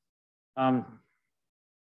re-election,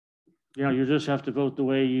 you just have to vote the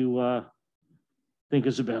way you think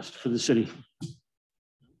is the best for the city.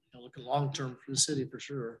 I'll look at long-term for the city for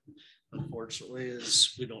sure. Unfortunately,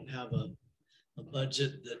 is we don't have a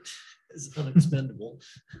budget that is unexpendable.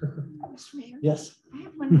 Mr. Mayor? Yes. I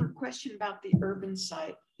have one more question about the urban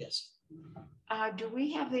site. Yes. Do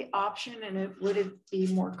we have the option, and would it be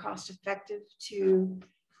more cost effective to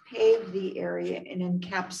pave the area and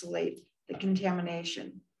encapsulate the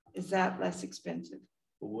contamination? Is that less expensive?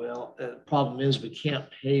 Well, the problem is we can't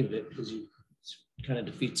pave it because it kind of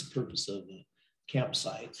defeats the purpose of the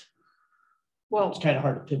campsite. Well, it's kind of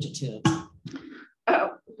hard to pitch a tent.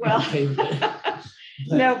 Oh, well, Pave it.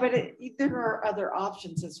 no, but there are other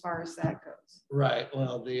options as far as that goes. Right.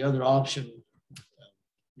 Well, the other option,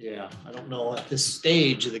 yeah, I don't know at this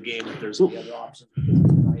stage of the game if there's any other option because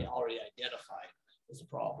I already identified as a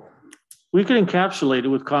problem. We could encapsulate it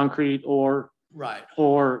with concrete or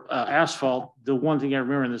asphalt. The one thing I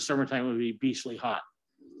remember in the summertime would be beastly hot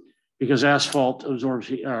because asphalt absorbs,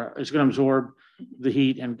 is going to absorb the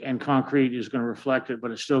heat and concrete is going to reflect it, but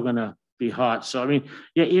it's still going to be hot. So,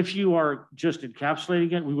 if you are just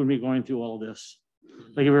encapsulating it, we wouldn't be going through all of this.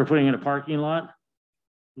 Like if we were putting in a parking lot,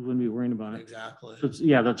 we wouldn't be worrying about it. Exactly. So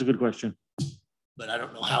that's a good question. But I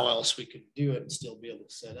don't know how else we could do it and still be able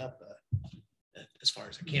to set up as far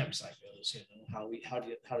as a campsite goes. How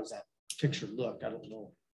does that picture look? I don't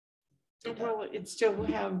know. Well, it still will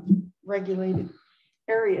have regulated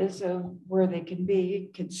areas of where they can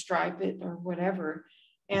be, could stripe it or whatever.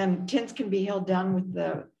 And tents can be held down with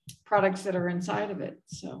the products that are inside of it.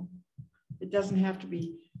 So it doesn't have to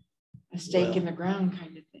be a stake in the ground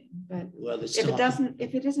kind of thing. But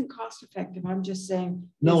if it isn't cost effective, I'm just saying.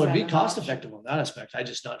 No, it'd be cost effective on that aspect. I'm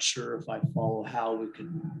just not sure if I follow how we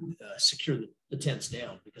could secure the tents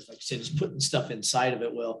down, because like I said, just putting stuff inside of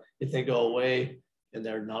it. Well, if they go away and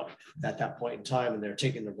they're not at that point in time and they're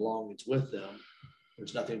taking their belongings with them,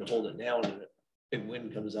 there's nothing to hold it down, and a big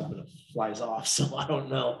wind comes up and it flies off. So I don't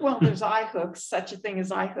know. Well, there's eye hooks, such a thing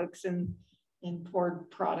as eye hooks in poured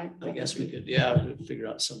product. I guess we could, figure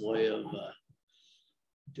out some way of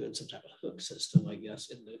doing some type of hook system, I guess,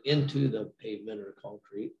 into the pavement or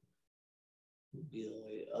concrete would be the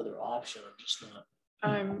only other option. I'm just not.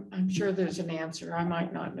 I'm sure there's an answer. I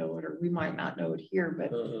might not know it, or we might not know it here,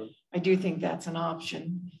 but I do think that's an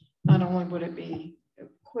option. Not only would it be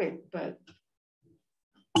quick, but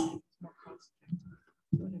more cost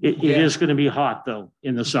effective. It is going to be hot though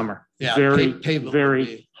in the summer. Yeah,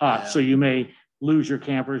 very hot. Yeah. So you may lose your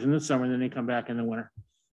campers in the summer, and then they come back in the winter.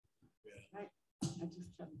 I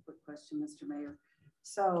just have a quick question, Mr. Mayor.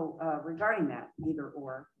 So regarding that, either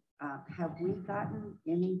or, have we gotten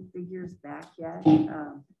any figures back yet?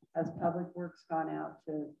 Has Public Works gone out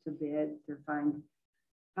to bid to find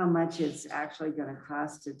how much it's actually going to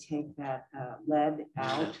cost to take that lead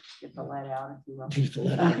out, get the lead out, if you will? Get the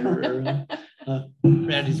lead out.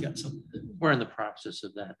 Randy's got some. We're in the process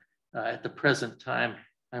of that. At the present time,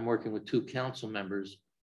 I'm working with 2 council members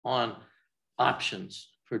on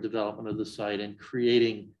options for development of the site and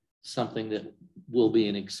creating something that will be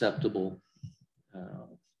an acceptable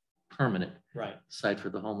permanent site for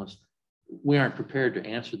the homeless. We aren't prepared to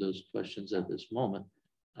answer those questions at this moment.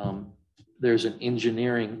 There's an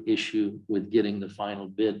engineering issue with getting the final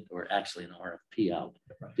bid, or actually an RFP out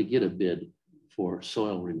to get a bid for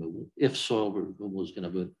soil removal. If soil removal is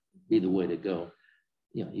going to be the way to go.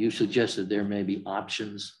 You know, you suggested there may be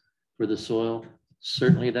options for the soil.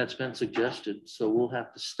 Certainly that's been suggested. So we'll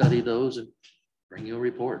have to study those and bring you a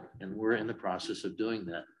report. And we're in the process of doing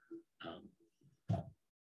that.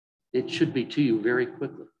 It should be to you very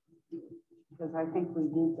quickly. Because I think we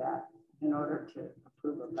need that in order to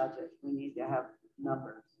approve a budget. We need to have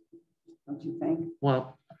numbers. Don't you think?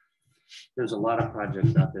 Well, there's a lot of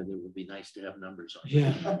projects out there that would be nice to have numbers on.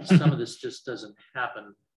 Yeah. Some of this just doesn't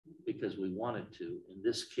happen because we wanted to. In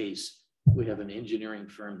this case, we have an engineering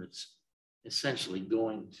firm that's essentially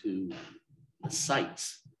going to the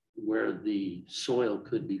sites where the soil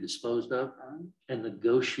could be disposed of and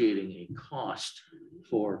negotiating a cost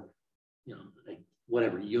for, you know,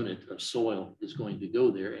 whatever unit of soil is going to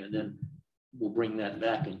go there. And then we'll bring that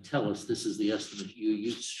back and tell us this is the estimate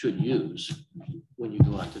you should use when you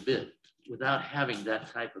go out to bid. Without having that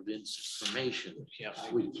type of information,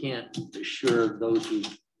 we can't assure those who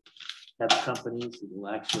have companies that will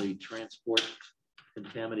actually transport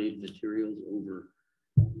contaminated materials over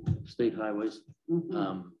state highways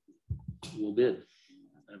will bid.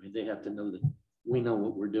 I mean, they have to know that we know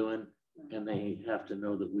what we're doing, and they have to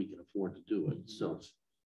know that we can afford to do it. So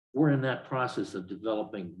we're in that process of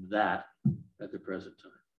developing that at the present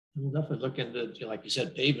time. We'll definitely look into, you know, like you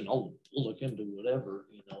said, paving. We'll look into whatever,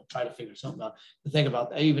 you know, try to figure something out. The thing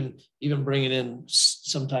about that, even bringing in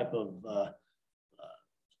some type of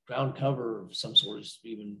ground cover of some sort, is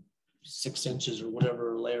even 6 inches or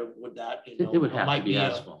whatever layer would that, you know, it would have to be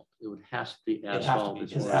asphalt. It would have to be asphalt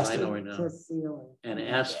as far as I know right now. And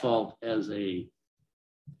asphalt as a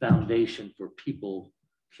foundation for people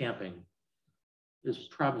camping is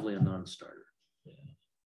probably a non-starter.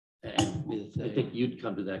 And I think you'd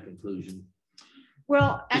come to that conclusion.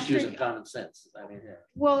 Well, just using common sense. I mean,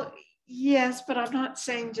 well, yes, but I'm not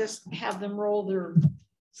saying just have them roll their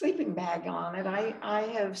sleeping bag on it. I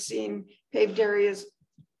have seen paved areas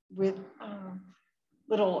with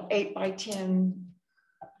little 8x10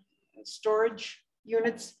 storage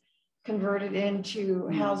units converted into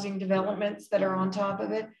housing developments that are on top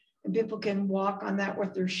of it, and people can walk on that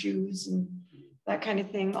with their shoes and that kind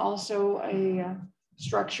of thing. Also a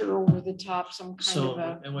structure over the top, some kind of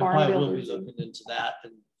a and we barn probably builder. will be looking into that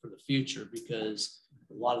and for the future, because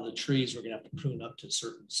a lot of the trees we're going to have to prune up to a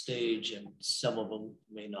certain stage, and some of them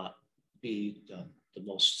may not be the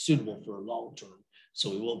most suitable for long term. So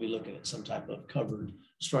we will be looking at some type of covered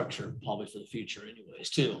structure probably for the future anyways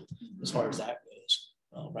too, as far as that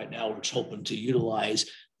goes. Right now we're just hoping to utilize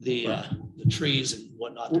the trees and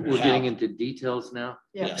whatnot. We're getting into details now.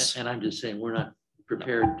 Yes. And I'm just saying we're not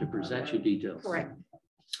prepared to present you details. Correct.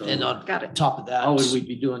 So And on Got it. top of that, all we'd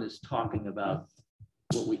be doing is talking about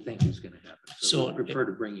what we think is going to happen. So So we prefer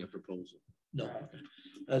to bring you a proposal. no.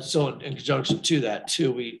 So in conjunction to that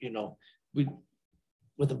too, we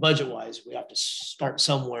with the budget wise, we have to start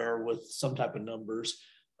somewhere with some type of numbers.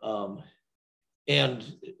 And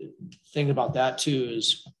thing about that too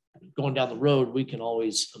is going down the road, we can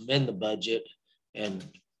always amend the budget and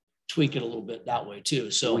tweak it a little bit that way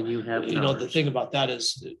too. So When you have the thing about that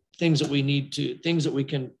is things that we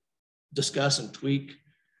can discuss and tweak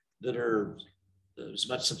that are as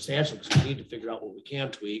much substantial, because we need to figure out what we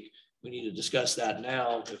can tweak. We need to discuss that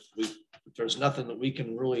now. If there's nothing that we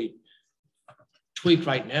can really tweak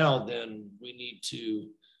right now, then we need to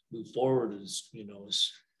move forward as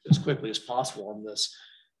quickly as possible on this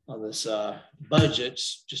budget.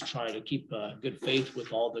 Just trying to keep good faith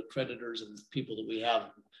with all the creditors and people that we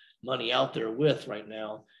have money out there with right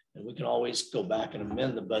now. And we can always go back and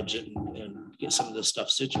amend the budget and get some of this stuff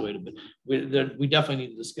situated. But we definitely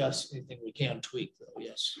need to discuss anything we can tweak, though.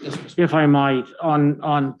 Yes. If I might,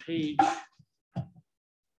 on page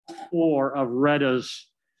 4 of Retta's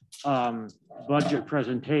budget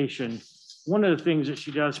presentation, one of the things that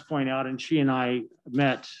she does point out, and she and I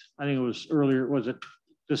met, I think it was earlier, was it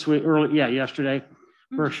this week? Yesterday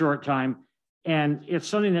for a short time. And it's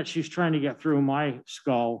something that she's trying to get through my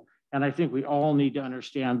skull. And I think we all need to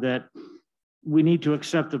understand that we need to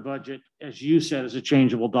accept the budget, as you said, as a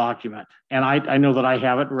changeable document. And I know that I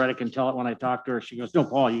have it. Retta can tell it when I talk to her. She goes, "No,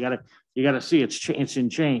 Paul, you gotta see it's in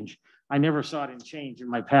change." I never saw it in change in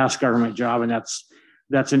my past government job, and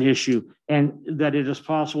that's an issue. And that it is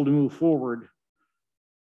possible to move forward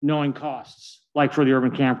knowing costs, like for the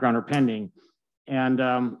urban campground or pending. And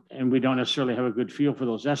we don't necessarily have a good feel for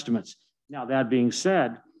those estimates. Now, that being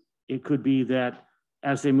said, it could be that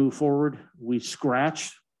as they move forward, we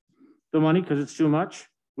scratch the money because it's too much.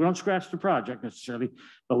 We don't scratch the project necessarily,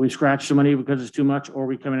 but we scratch the money because it's too much, or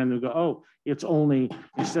we come in and we go, oh, it's only,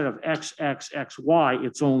 instead of XXXY,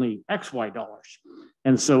 it's only XY dollars.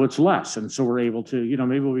 And so it's less. And so we're able to,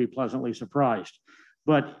 maybe we'll be pleasantly surprised.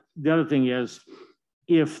 But the other thing is,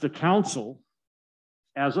 if the council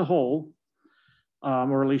as a whole,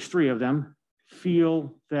 or at least 3 of them,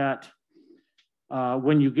 feel that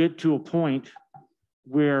when you get to a point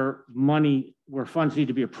where funds need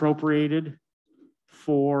to be appropriated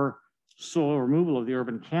for soil removal of the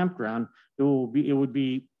urban campground, it would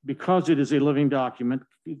be because it is a living document,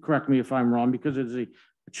 correct me if I'm wrong, because it is a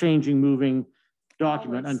changing, moving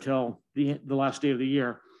document until the last day of the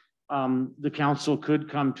year. The council could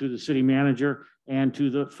come to the city manager and to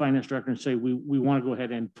the finance director and say, we want to go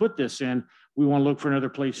ahead and put this in. We want to look for another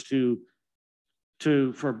place to,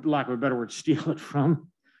 for lack of a better word, steal it from,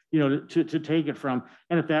 to take it from.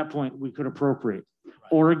 And at that point, we could appropriate. Right.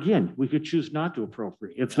 Or again, we could choose not to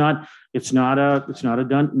appropriate. It's not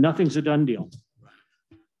a nothing's a done deal. Right.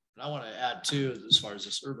 And I want to add too, as far as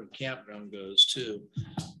this urban campground goes too,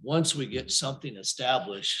 once we get something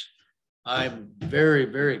established, I'm very,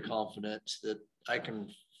 very confident that I can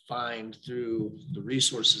find through the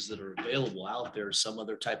resources that are available out there some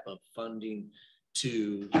other type of funding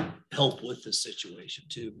to help with this situation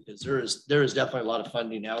too, because there is definitely a lot of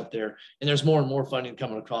funding out there, and there's more and more funding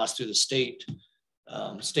coming across through the state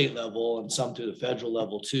level and some through the federal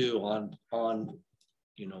level too on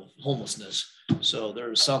homelessness. So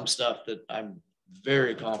there's some stuff that I'm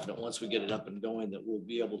very confident once we get it up and going that we'll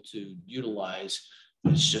be able to utilize.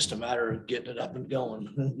 It's just a matter of getting it up and going.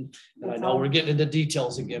 And I know we're getting into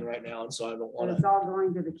details again right now, and so I don't want to. It's all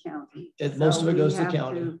going to the county. Most of it goes to the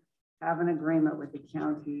county. Have an agreement with the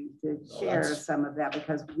county to share some of that,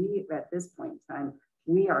 because we, at this point in time,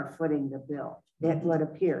 we are footing the bill. It would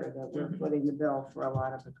appear that we're footing the bill for a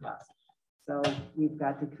lot of the costs. So we've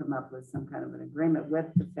got to come up with some kind of an agreement with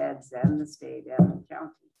the feds and the state and the county.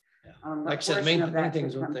 Yeah. Like I said, the main thing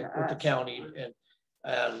is with the county, and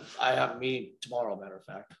I have a meeting tomorrow, matter of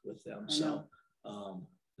fact, with them. So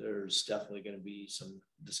there's definitely going to be some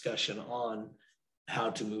discussion on how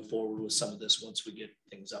to move forward with some of this once we get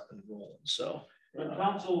things up and rolling. So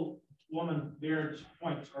Councilwoman Beard's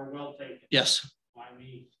points are well taken. Yes. By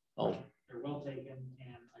me. Oh, they're well taken,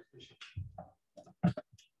 and I appreciate it.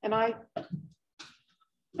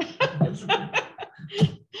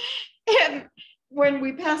 And when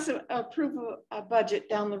we approve a budget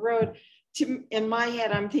down the road, in my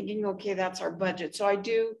head, I'm thinking, okay, that's our budget. So I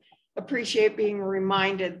do appreciate being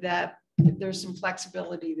reminded that there's some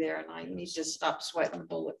flexibility there, and I need to stop sweating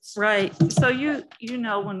bullets. Right. So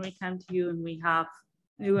when we come to you and we have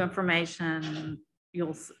new information,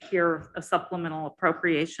 you'll hear a supplemental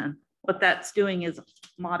appropriation. What that's doing is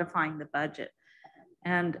modifying the budget.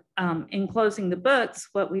 And in closing the books,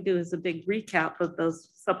 what we do is a big recap of those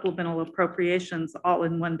supplemental appropriations all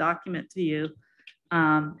in one document to you.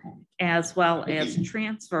 as well as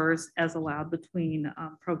transfers as allowed between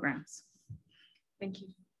programs. Thank you.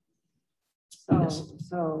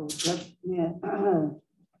 So let's, yeah,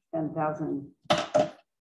 10,000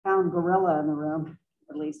 pound gorilla in the room,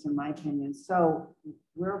 at least in my opinion. So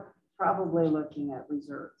we're probably looking at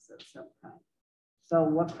reserves of some kind. So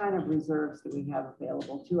what kind of reserves do we have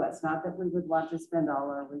available to us? Not that we would want to spend all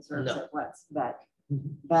our reserves at once, but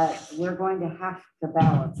we're going to have to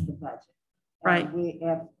balance the budget. Right. And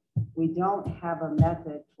if we don't have a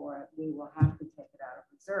method for it, we will have to take it out of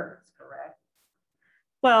reserves, correct?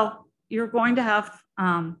 Well, you're going to have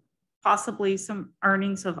possibly some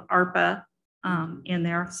earnings of ARPA in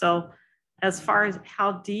there. So as far as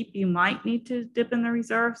how deep you might need to dip in the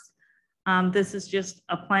reserves, this is just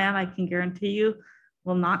a plan. I can guarantee you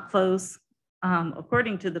will not close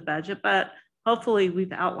according to the budget, but hopefully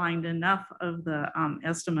we've outlined enough of the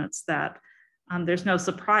estimates that there's no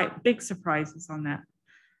big surprises on that.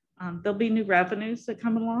 There'll be new revenues that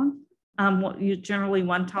come along. You generally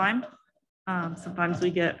one time. Sometimes we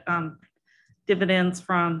get dividends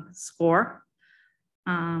from SCORE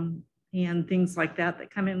and things like that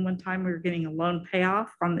come in one time. We were getting a loan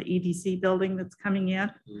payoff from the EDC building that's coming in.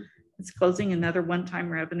 It's closing, another one-time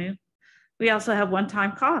revenue. We also have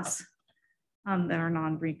one-time costs that are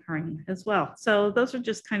non-recurring as well. So those are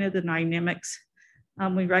just kind of the dynamics.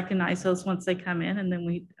 We recognize those once they come in, and then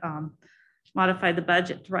we modify the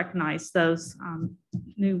budget to recognize those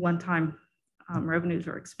new one-time revenues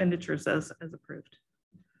or expenditures as approved.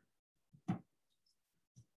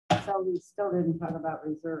 So we still didn't talk about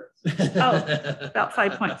reserves. Oh, about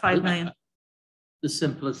 5.5 million. The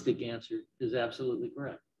simplistic answer is absolutely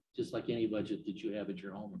correct. Just like any budget that you have at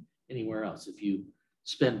your home or anywhere else. If you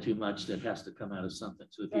spend too much, that has to come out of something.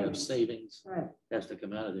 So if you have savings, Right. it has to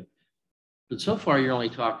come out of there. But so far, you're only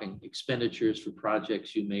talking expenditures for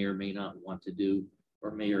projects you may or may not want to do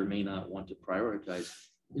or may not want to prioritize.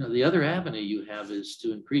 You know, the other avenue you have is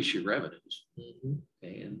to increase your revenues.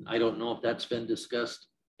 Okay, and I don't know if that's been discussed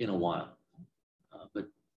in a while, but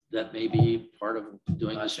that may be part of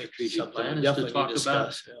doing a strategic plan is to talk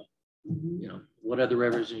about, you know, what other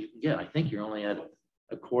revenues you can get. I think you're only at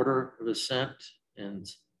a quarter of a cent and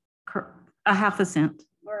a half a cent.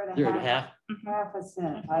 We're at you're a at half. half a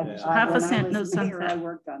cent. Half a cent, no sunset. I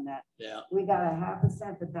worked on that. Yeah. We got a half a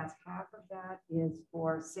cent, but that's half of that is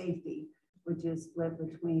for safety, which is split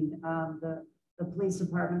between the police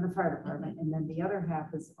department, the fire department, and then the other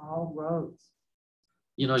half is all roads.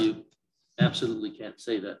 You know, you absolutely can't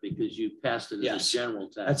say that because you passed it as a general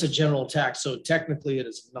tax. That's a general tax. So technically it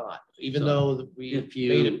is not, even So though we if you-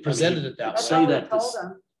 made it, presented I mean, it that That's way. say all we that told this-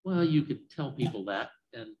 them. Well, you could tell people that,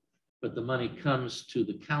 but the money comes to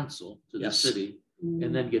the council, to the Yes. city,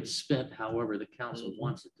 and then gets spent however the council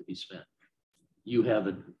wants it to be spent. You have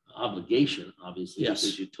an obligation, obviously, Yes.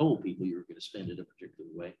 because you told people you were going to spend it a particular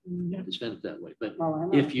way, Mhm. to spend it that way. But Well, I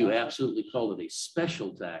know if you that. absolutely called it a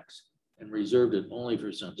special tax and reserved it only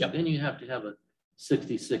for something, Yep. then you have to have a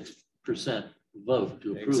 66% vote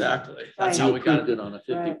to approve it. Exactly. That's Right. how we got Approved it. it on a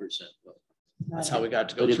 50% vote. That's how we got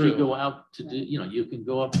to go But if you go through. out to do, you know, you can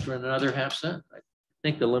go up for another half cent. I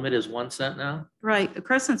think the limit is 1 cent now. Right.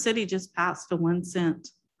 Crescent City just passed a 1 cent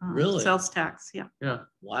Really? sales tax. Yeah, Yeah.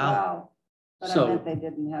 Wow. Wow. But I So- bet they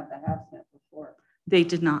didn't have the half cent before. they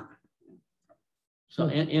did not. So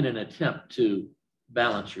in an attempt to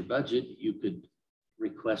balance your budget, you could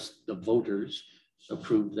request the voters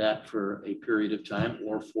approve that for a period of time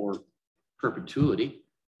or for perpetuity.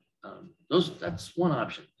 That's one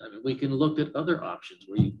option. I mean, we can look at other options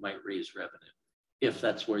where you might raise revenue, if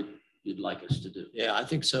that's where you'd like us to do. Yeah, I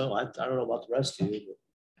think so. I don't know about the rest of you, but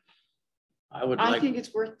I would I like, think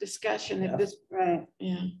it's worth discussion Yeah. at this, Right.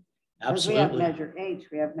 yeah. 'Cause we have absolutely. measure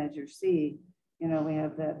H, we have measure C. You know, we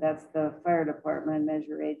have that's the fire department,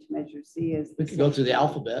 measure H, measure C is. We could go through the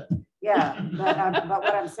alphabet. Yeah, but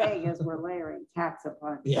what I'm saying is we're layering tax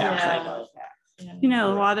upon Yeah, tax I upon know. tax. You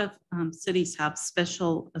know, a lot of cities have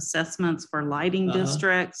special assessments for lighting Uh-huh.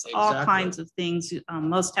 districts, all Exactly. kinds of things.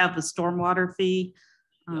 Most have the stormwater fee.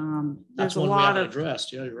 That's There's a one we lot haven't of,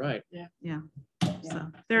 addressed. Yeah, you're right.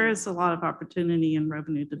 so there is a lot of opportunity in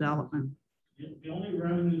revenue development. The only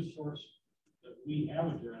revenue source that we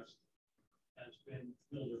have addressed has been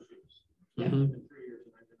builder fees. Yeah. In the 3 years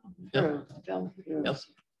that I've been on. Yep. True, Development. true. Yep.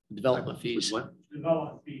 Development fees. What?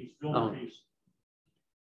 Development fees, Oh. builder fees.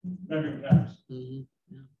 Bedroom tax. Mhm.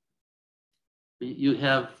 You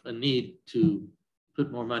have a need to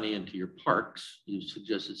put more money into your parks. You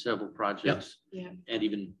suggested several projects. Yeah. And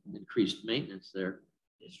even increased maintenance there.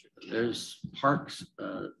 There's parks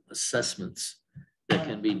assessments that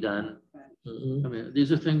can be done. Mhm. I mean,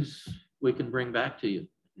 these are things we can bring back to you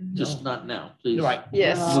just not now, please. You're right.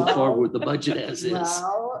 Yes. Move forward with the budget as is.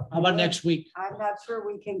 Well, How about next week? I'm not sure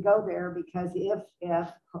we can go there because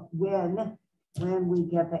when we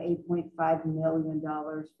get the $8.5 million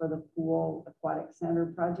for the pool aquatic center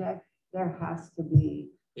project, there has to be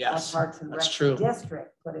a Yes, Parks and that's Rec true.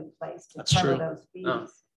 district put in place to That's cover true. those fees. Oh,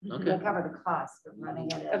 okay. To cover the cost of running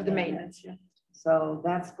it. Of the maintenance, yeah. So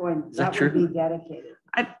that's going, Is that that would true? be dedicated.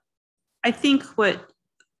 I think what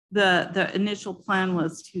the initial plan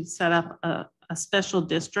was to set up a special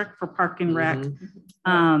district for Park and Rec.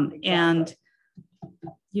 Mhm. And,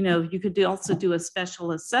 you know, you could also do a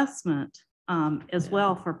special assessment as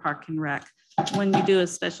well for Park and Rec. When you do a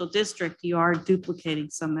special district, you are duplicating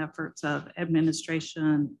some efforts of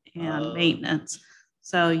administration and maintenance.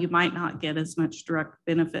 So you might not get as much direct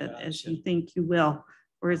benefit as you think you will,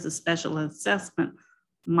 whereas a special assessment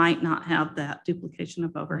might not have that duplication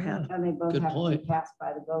of overhead. And they both Good have to point. be passed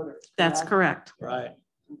by the voters. That's correct. Right.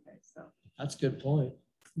 Okay, so. That's a good point.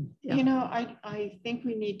 Yeah. You know, I think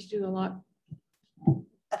we need to do a lot.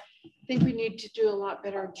 I think we need to do a lot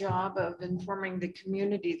better job of informing the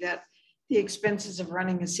community that the expenses of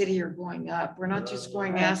running a city are going up. We're not just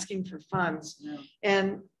going asking for funds. No.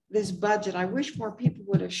 And this budget, I wish more people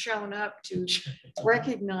would have shown up to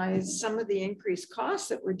recognize some of the increased costs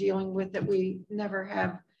that we're dealing with that we never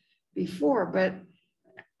have before. But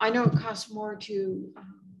I know it costs more to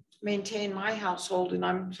maintain my household, and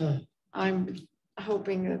I'm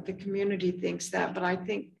hoping that the community thinks that, but I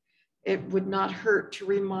think it would not hurt to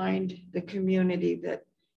remind the community that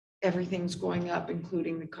everything's going up,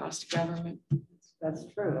 including the cost of government. That's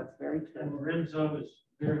true. That's very And true. Lorenzo is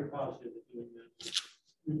very positive at doing that.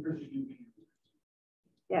 We appreciate you being here.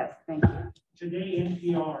 Yes, thank you. Today,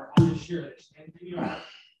 NPR, I'll just share this. NPR,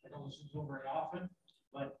 I don't listen to them very often,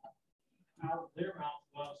 but out of their mouth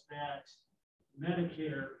was that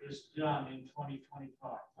Medicare is done in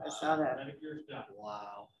 2025. I saw that. Medicare's done.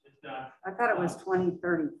 Wow. It's done. I thought it was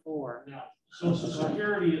 2034. No. Social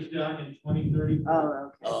Security is done in 2034. Oh,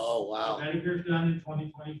 okay. Oh, wow. Medicare's done in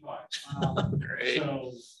 2025. Wow. Great.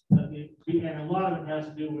 So, and a lot of it has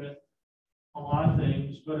to do with a lot of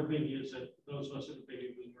things, but a biggie is that those of us that are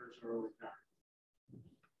baby boomers are retired.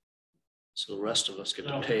 So the rest of us get to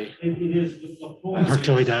So pay. it is the point.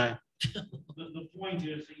 Until we is- die. The point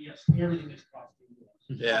is that yes, everything is costing more.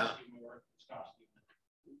 It's Yeah. costing more, it's costing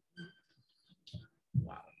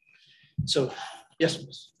more. Wow. So, yes.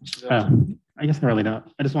 Mr. Jones. I guess I really don't.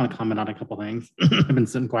 I just want to comment on a couple things. I've been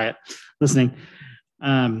sitting quiet, listening.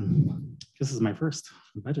 This is my first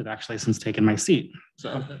budget actually since taking my seat.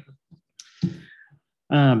 So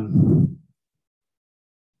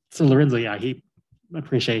Lorenzo, yeah, I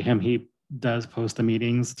appreciate him. He does post the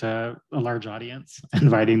meetings to a large audience,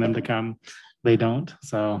 inviting them to come. They don't,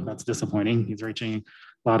 so that's disappointing. He's reaching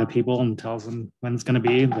a lot of people and tells them when it's going to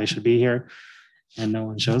be, they should be here, and no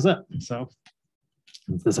one shows up. So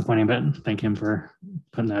it's disappointing, but thank him for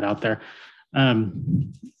putting that out there.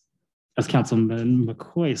 As Councilman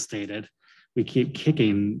McCoy stated, we keep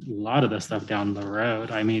kicking a lot of this stuff down the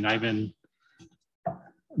road. I mean,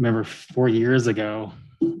 remember 4 years ago,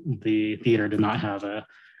 the theater did not have a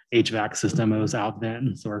HVAC system. It was out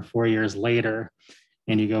then. So we're 4 years later,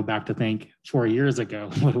 and you go back to think 4 years ago,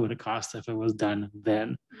 what would it cost if it was done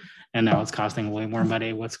then? And now it's costing way more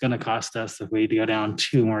money. What's going to cost us if we go down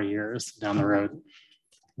 2 more years down the road?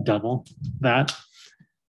 Double that?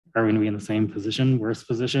 Are we going to be in the same position, worse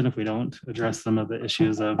position, if we don't address some of the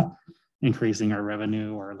issues of increasing our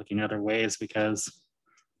revenue or looking at other ways? Because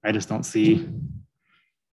I just don't see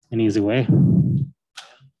an easy way.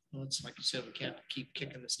 Well, it's like you said, we can't keep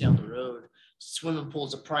kicking this down the road. Swimming pool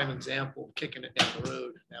is a prime example of kicking it down the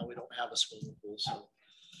road. Now we don't have a swimming pool, so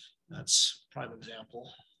that's a prime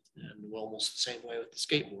example. And we're almost the same way with the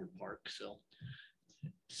skateboard park.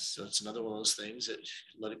 So it's another one of those things that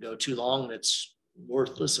let it go too long, and it's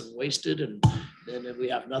worthless and wasted, and then we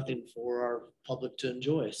have nothing for our public to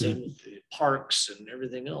enjoy. Same with the parks and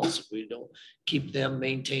everything else. If we don't keep them,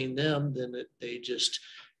 maintain them, then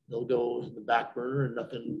they'll go in the back burner and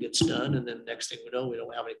nothing gets done. And then next thing we know, we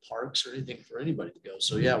don't have any parks or anything for anybody to go.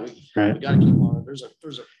 So yeah, we got to keep on. There's a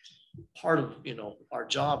part of, our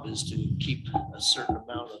job is to keep a certain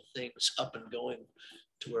amount of things up and going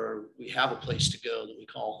to where we have a place to go that we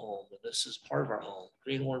call home. And this is part of our home.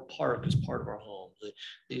 Greenhorn Park is part of our home.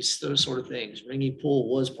 Those sort of things. Ringy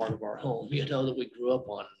Pool was part of our home, that we grew up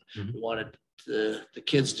on. Mhm. We wanted the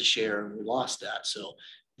kids to share, and we lost that. So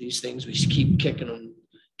these things, we keep kicking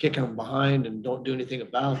them behind and don't do anything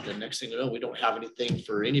about them. Next thing you know, we don't have anything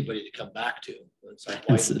for anybody to come back to. It's like,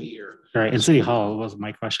 why are we here? Right. And City Hall was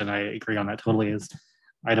my question. I agree on that totally. Is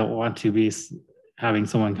I don't want to be having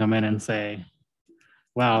someone come in and say,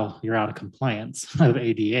 well, you're out of compliance of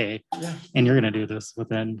ADA, and you're going to do this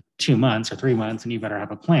within 2 months or 3 months, and you better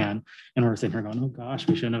have a plan. And we're sitting here going, oh gosh,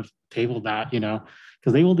 we shouldn't have tabled that, because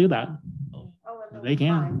they will do that. Oh, and They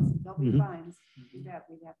can. fines. There'll be Mhm. fines. We'd have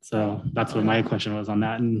to So that's what my question was on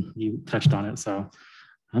that, and you touched on it. So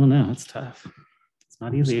I don't know, it's tough. It's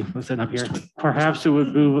not easy. We're sitting up here. Perhaps it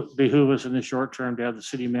would behoove us in the short term to have the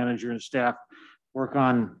city manager and staff work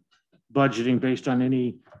on budgeting based on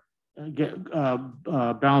any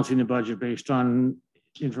balancing the budget based on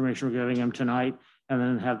information we're giving them tonight, and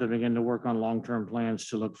then have them begin to work on long-term plans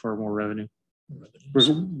to look for more revenue.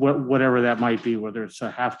 Whatever that might be, whether it's a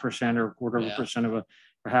 0.5% or 0.25% of a,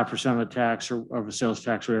 or 0.5% of a tax or of a sales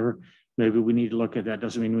tax, or whatever. Maybe we need to look at that.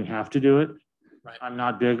 Doesn't mean we have to do it. Right. I'm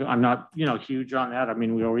not huge on that. I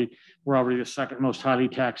mean, we're already the second most highly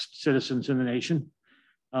taxed citizens in the nation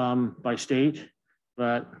by state,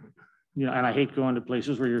 but and I hate going to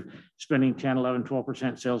places where you're spending 10, 11,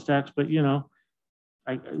 12% sales tax, but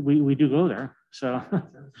we do go there. So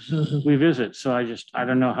we visit. So I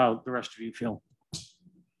don't know how the rest of you feel.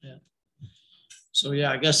 Yeah. So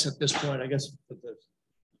yeah, I guess at this point,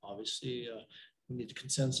 obviously we need a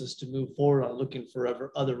consensus to move forward on looking for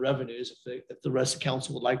other revenues. If the rest of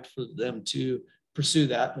council would like for them to pursue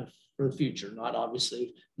that for the future, not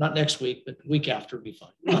next week, but the week after would be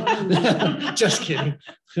fine. Just kidding.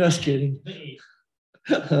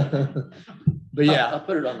 But yeah, I'll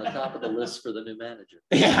put it on the top of the list for the new manager.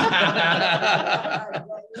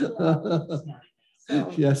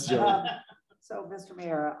 Yes, Joe. So, Mr.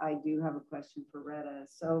 Mayor, I do have a question for Retta.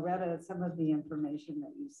 So, Retta, some of the information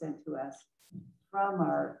that you sent to us from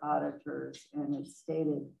our auditors, and it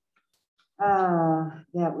stated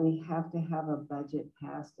that we have to have a budget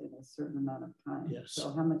passed in a certain amount of time. Yes.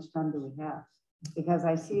 So, how much time do we have? Because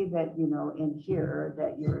I see that, in here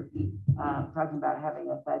that you're talking about having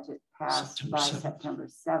a budget passed by September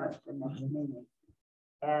 7th, the next meeting.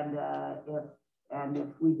 And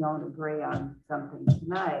if we don't agree on something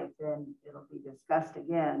tonight, then it'll be discussed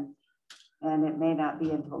again. And it may not be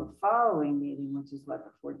until the following meeting, which is what,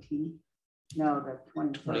 the 14th? No, the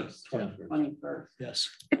 21st. 21st. Yes.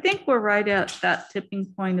 I think we're right at that tipping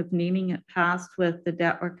point of needing it passed with the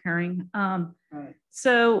debt we're carrying. Right.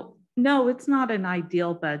 So no, it's not an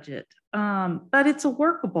ideal budget, but it's a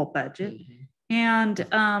workable budget.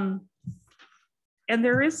 Mm-hmm. And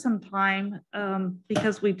there is some time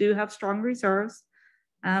because we do have strong reserves.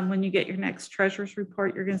 When you get your next treasurer's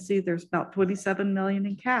report, you're going to see there's about 27 million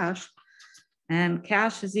in cash, and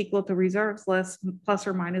cash is equal to reserves less plus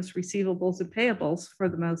or minus receivables and payables for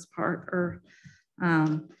the most part,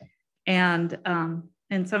 and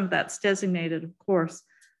some of that's designated, of course.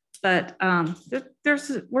 But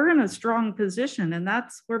we're in a strong position, and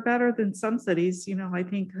we're better than some cities. I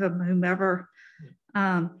think whomever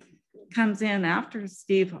comes in after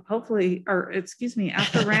Steve, hopefully, or excuse me,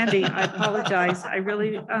 after Randy, I apologize. I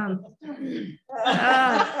really,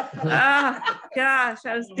 gosh,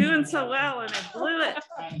 I was doing so well and I blew it.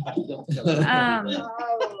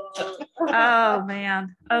 Oh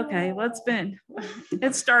man. Okay. Well,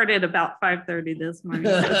 it started about 5:30 this morning.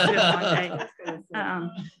 So it's been a long day.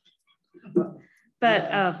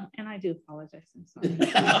 And I do apologize. I'm sorry. He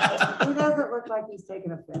doesn't look like he's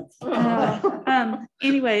taking offense.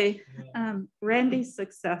 Anyway, Randy's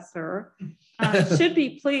successor should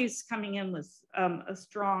be pleased coming in with a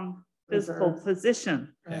strong fiscal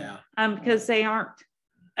position. Yeah. Because they aren't,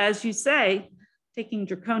 as you say, taking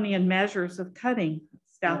draconian measures of cutting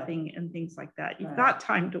staffing and things like that. You've got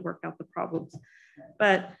time to work out the problems.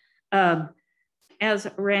 But as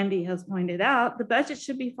Randy has pointed out, the budget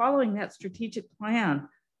should be following that strategic plan.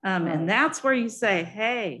 And that's where you say,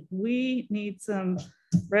 hey, we need some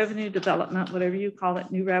revenue development, whatever you call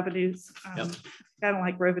it, new revenues. Kind of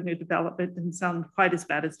like revenue development doesn't sound quite as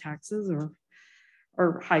bad as taxes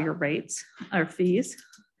or higher rates or fees.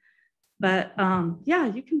 But yeah,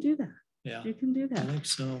 you can do that. Yeah, you can do that. I think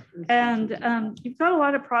so. And you've got a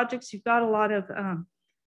lot of projects. You've got a lot of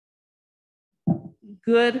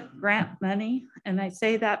good grant money. And I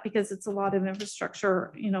say that because it's a lot of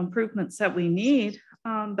infrastructure, improvements that we need.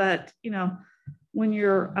 But, when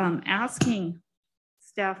you're asking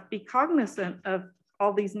staff, be cognizant of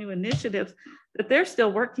all these new initiatives, that they're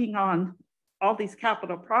still working on all these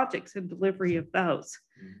capital projects and delivery of those.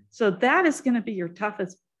 So that is going to be your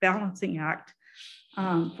toughest balancing act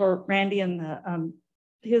for Randy and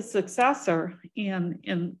his successor in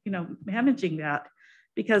managing that,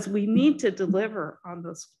 because we need to deliver on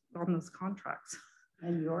those contracts.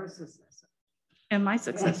 And your successor. And my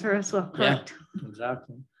successor as well, correct. Yeah,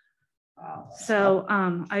 exactly. Wow. So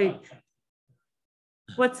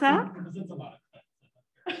what's that?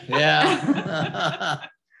 Yeah.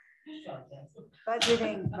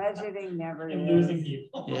 Budgeting never is.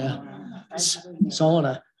 Yeah. Budgeting So I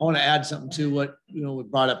never want to add something to what, we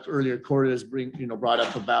brought up earlier. Corey has brought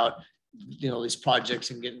up about, these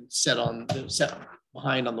projects and getting set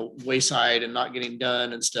behind on the wayside and not getting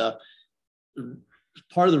done and stuff.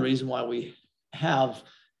 Part of the reason why we have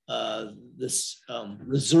this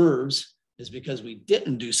reserves is because we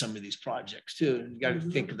didn't do some of these projects too. And you got to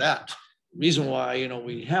think of that. Reason why,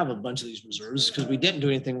 we have a bunch of these reserves is because we didn't do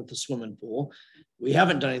anything with the swimming pool. We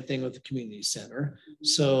haven't done anything with the community center.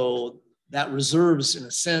 So that reserves, in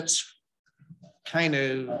a sense, kind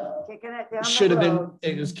of kicking it down should the have been, road.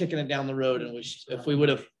 it was kicking it down the road. And if we would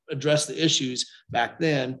have addressed the issues back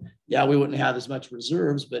then, yeah, we wouldn't have as much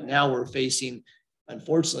reserves, but now we're facing,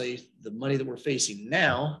 unfortunately, the money that we're facing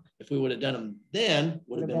now, if we would have done them then,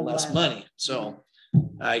 would have been less money. So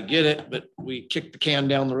I get it, but we kicked the can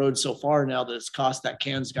down the road so far now that that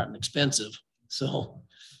can's gotten expensive. So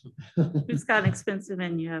it's gotten expensive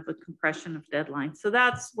and you have a compression of deadlines. So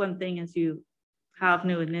that's one thing as you have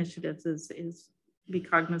new initiatives is be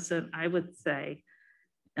cognizant, I would say,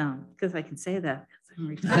 because I can say that because I'm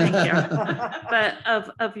retiring here, but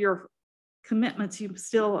of your commitments you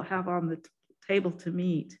still have on the table to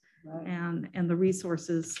meet, right, and the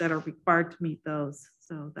resources that are required to meet those.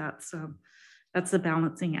 So that's the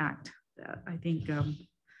balancing act that I think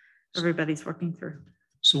everybody's working through.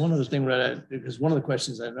 So one other thing, because one of the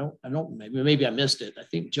questions maybe I missed it. I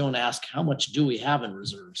think Joan asked, how much do we have in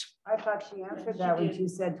reserves? I thought she answered that when she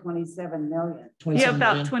said 27 million. Yeah,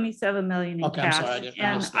 about 27 million in okay, cash.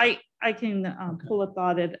 I'm sorry, and I can pull up the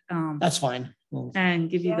audit. That's fine. And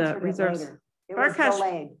give you the reserves. It was cash,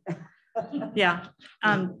 delayed. Yeah.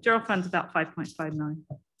 General fund's about 5.5 million.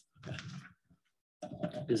 Okay.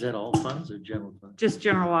 Is that all funds or general funds? Just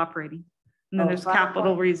general operating. And then there's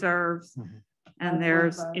capital reserves. And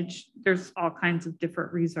there's all kinds of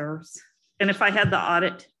different reserves. And if I had the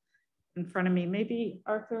audit in front of me, maybe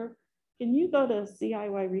Arthur, can you go to CI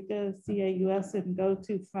Yreka CAUS and go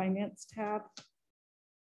to finance tab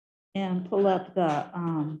and pull up the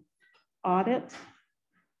audit?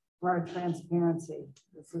 For our transparency.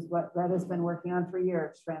 This is what Red has been working on for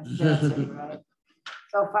years, transparency, right?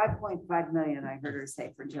 So 5.5 million, I heard her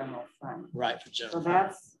say, for general fund. Right, for general. So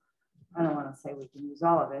that's, I don't want to say we can use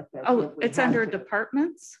all of it, but it's under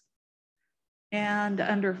departments and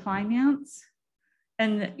under finance.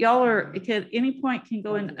 And y'all are at any point can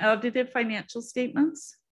go in audited financial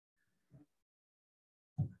statements.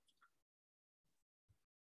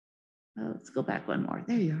 Let's go back one more.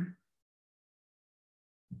 There you are.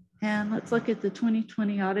 And let's look at the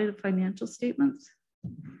 2020 audited financial statements.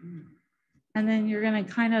 And then you're going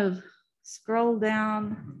to kind of scroll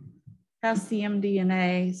down past the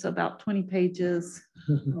MD&A, so about 20 pages.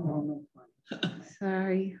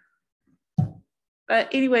 Sorry. But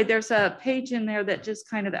anyway, there's a page in there that just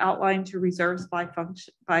kind of outlines your reserves by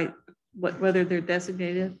function, by whether they're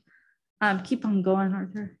designated. Keep on going,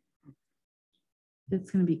 Arthur.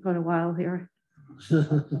 It's going to be quite a while here.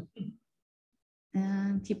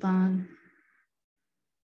 And keep on.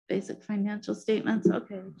 Basic financial statements.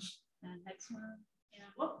 Okay. And next one. And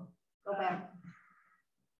whoop, go back.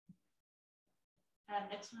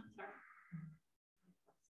 Next one, sorry.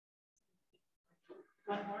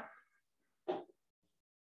 One more.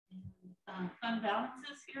 Fund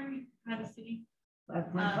balances here. You kind of see. Going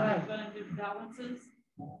to do balances.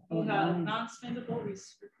 You have non-spendable,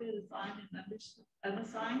 restricted, assigned, and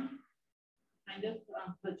unassigned. Kind of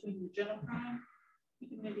between your general fund. You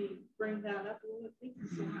can maybe bring that up a little bit. Thank you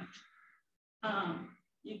so much.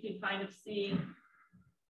 You can kind of see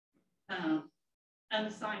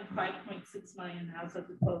unassigned 5.6 million as of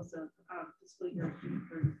the close of fiscal year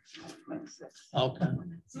 2026. Okay.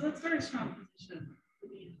 So that's a very strong position to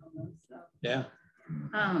be in on those. So. Yeah.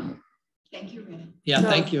 Thank you, Renee. Yeah, so,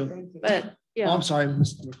 thank you. But yeah. Oh, I'm sorry,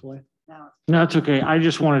 Mr. McCoy. No, it's okay. I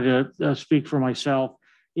just wanted to speak for myself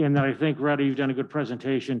in that I think, Retta, you've done a good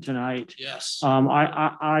presentation tonight. Yes.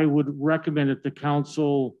 I would recommend that the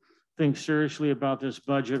council think seriously about this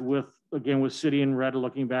budget with City and Retta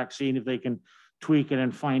looking back, seeing if they can tweak it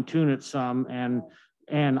and fine tune it some.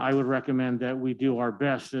 And I would recommend that we do our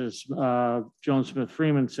best, as Joan Smith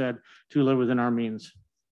Freeman said, to live within our means.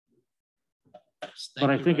 But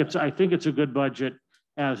I think it's a good budget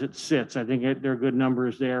as it sits. I think there are good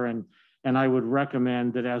numbers there, and I would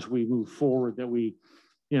recommend that as we move forward, that we,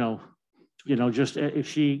 just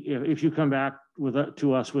if you come back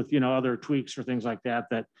to us with other tweaks or things like that,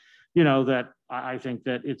 that I think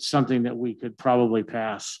that it's something that we could probably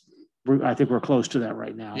pass. I think we're close to that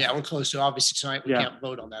right now. Yeah, we're close to. Obviously tonight we can't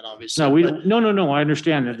vote on that. Obviously, no, no. I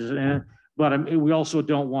understand that, But we also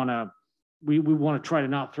don't want to, we want to try to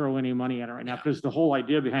not throw any money at it right now, because the whole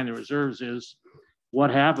idea behind the reserves is what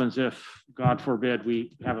happens if, God forbid,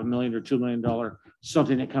 we have $1 million or $2 million,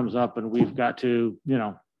 something that comes up and we've got to, you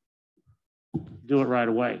know, do it right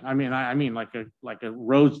away. I mean, like a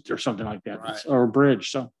road or something like that, Right. or a bridge.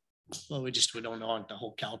 So, Well, we don't know on the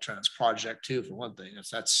whole Caltrans project too, for one thing.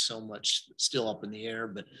 That's so much still up in the air,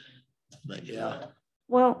 but yeah.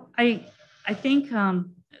 Well, I think,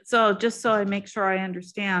 so just so I make sure I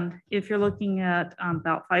understand, if you're looking at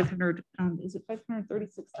about 500, is it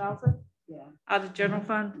 536,000 Yeah. out of general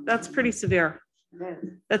fund? That's pretty severe. it is.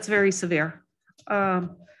 That's very severe.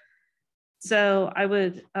 So I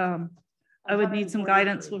would need some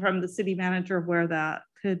guidance from the city manager where that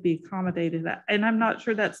could be accommodated at. And I'm not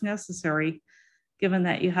sure that's necessary, given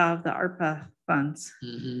that you have the ARPA funds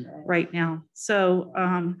right now. So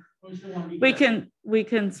we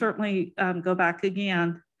can certainly go back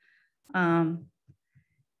again and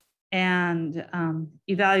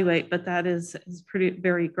evaluate, but that is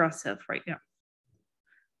very aggressive right now.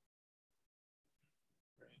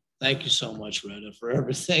 Thank you so much, Retta, for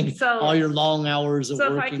everything. So- All your long hours of So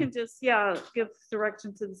if I working. can just, give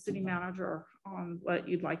direction to the city manager on what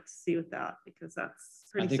you'd like to see with that, because that's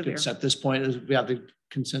I pretty think severe. it's at this point, we have the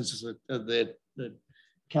consensus of the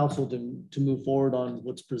council to move forward on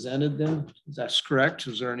what's presented then. That's correct.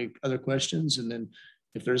 Is there any other questions? And then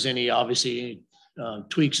if there's any, obviously,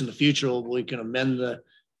 tweaks in the future, we can amend the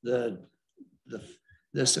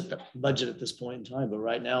budget at this point in time. But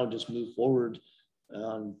right now, just move forward,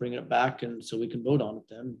 bring it back, and so we can vote on it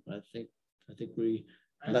then. I think we,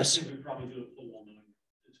 unless.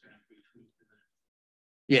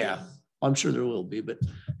 Yeah, I'm sure there will be, but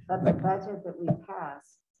But the budget that we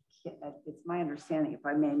passed, it's my understanding, if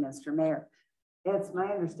I may, Mr. Mayor, it's my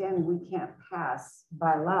understanding we can't pass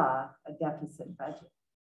by law a deficit budget.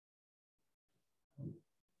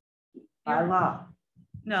 By law.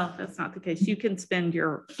 No, that's not the case. You can spend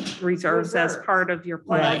your reserves as part of your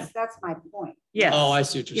Well, plan. that's my point. Yes. oh, I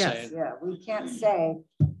see what you're Yes. saying. Yeah, we can't say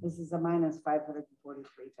this is a minus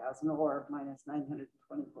 543,000 or minus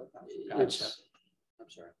 924,000. It's, I'm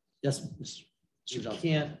sorry. Yes. Mr. You Johnson.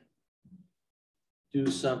 can't do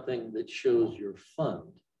something that shows your fund,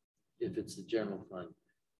 if it's the general fund,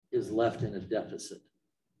 is left in a deficit.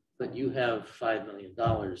 But you have $5 million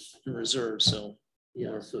In reserve, so.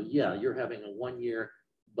 Yeah, so yeah, you're having a 1-year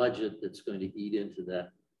budget that's going to eat into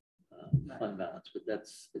that fund balance, but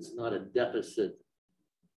it's not a deficit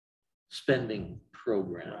spending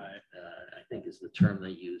program. Right. I think is the term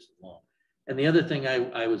they use in law. And the other thing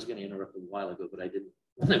I was going to interrupt a while ago, but I didn't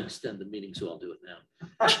want to extend the meeting, so I'll do it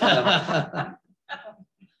now.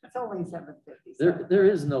 It's only 7:50. There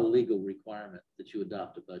is no legal requirement that you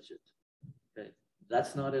adopt a budget. Okay,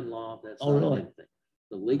 that's not in law. That's Oh, not really? anything.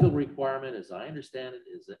 The legal requirement, as I understand it,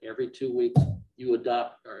 is that every 2 weeks you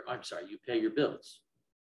adopt, or I'm sorry, you pay your bills.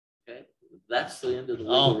 Okay, that's the end of the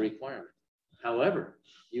legal requirement. However,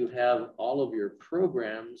 you have all of your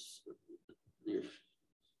programs, your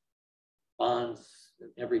bonds,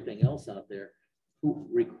 and everything else out there who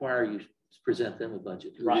require you to present them a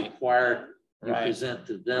budget. Who Right. require you Right. present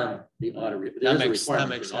to them the audit report. That There's a makes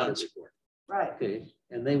requirement for an audit sense. report. Right. Okay,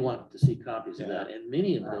 and they want to see copies of Yeah. that. And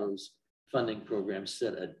many of Right. those funding programs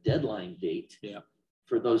set a deadline date Yeah.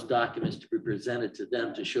 for those documents to be presented to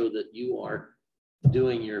them to show that you are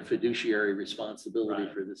doing your fiduciary responsibility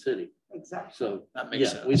Right. for the city. Exactly. So, That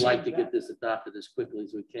makes yeah, we'd sense. like to get this adopted as quickly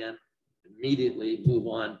as we can. Immediately move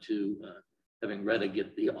on to having Retta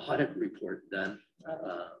get the audit report done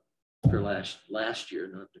for last year,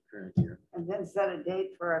 not the current year. And then set a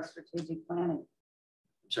date for our strategic planning.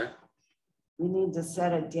 I'm sorry. We need to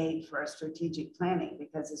set a date for our strategic planning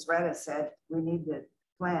because as Retta said, we need to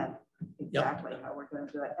plan exactly how we're going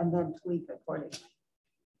to do it and then tweak accordingly.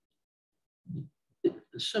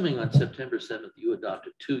 Assuming on September 7th, you adopt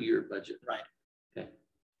a 2-year budget. Right. Okay.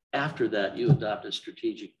 After that, you adopt a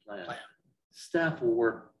strategic plan. Staff will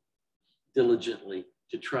work diligently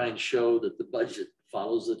to try and show that the budget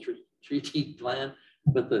follows the strategic plan,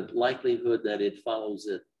 but the likelihood that it follows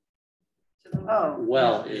it Oh,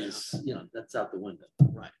 well yeah. is, that's out the window.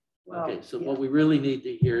 Right. Well, Okay, so yeah. what we really need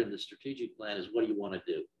to hear in the strategic plan is what do you want to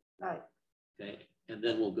do? Right. Okay, and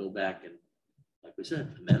then we'll go back and, like we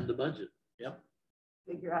said, amend the budget. Yep.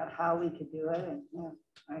 Figure out how we could do it. And yeah,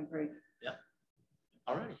 I agree.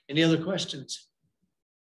 All right. Any other questions?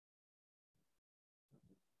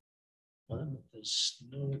 Well, if there's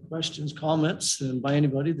no questions, comments, then by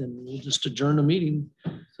anybody, then we'll just adjourn the meeting.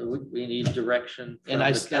 So we need direction. And from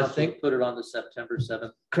I the council to think- put it on the September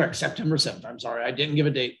 7th. Correct, September 7th. I'm sorry, I didn't give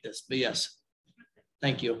a date this, but yes.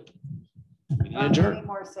 Thank you. We need to adjourn. Any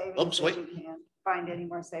more savings? Oops, that wait. you can Find any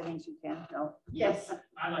more savings you can? No. Yes.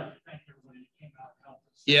 I'd like to thank everybody that came out and helped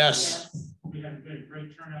us. Yes. We had a great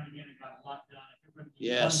turnout again and got a lot done. Everybody did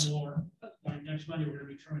Yes. one more. Like next Monday, we're gonna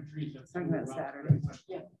be trimming trees. Talking about Saturday.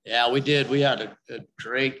 Yeah, we did. We had a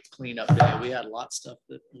great cleanup day. We had a lot of stuff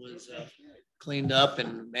that was cleaned up,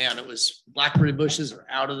 and man, it was blackberry bushes are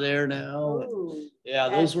out of there now. Ooh. Yeah,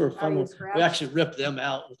 those were Are fun. you We scratched? actually ripped them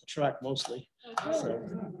out with the truck mostly. So,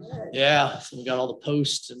 yeah, so we got all the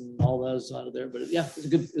posts and all those out of there, but yeah,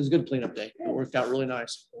 it was a good cleanup day. It worked out really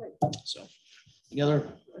nice. So, any other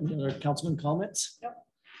councilman comments?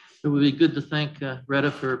 It would be good to thank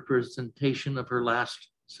Retta for her presentation of her last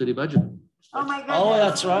city budget. Oh, my goodness. Oh,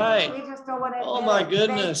 that's right. We just don't want to. Oh, my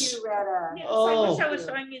goodness. Thank you, Retta. Yes, I Oh. wish I was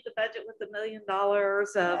showing you the budget with $1 million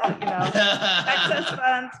of, excess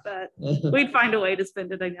funds, but we'd find a way to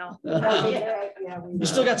spend it, I know. Yeah, we You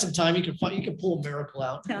still got some time. You can pull a miracle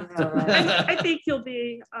out. Yeah. Yeah, right. I think you'll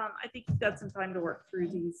be, I think you've got some time to work through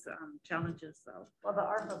these challenges, so Well, the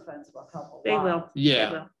ARPA funds will help a lot. they will. They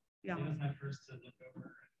Yeah. will. Yeah. It was my first to look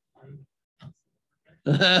over.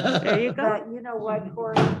 There you go. But you know what,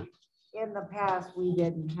 Corey? In the past, we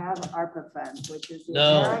didn't have ARPA funds, which is the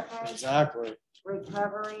No, American exactly.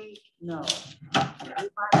 Recovery, no.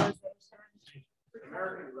 Revitalization.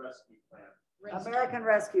 American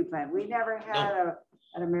Rescue Plan. We never had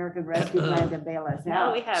an American Rescue Plan to bail us Now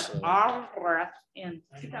out. we had Arbora in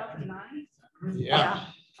 2009. Yeah.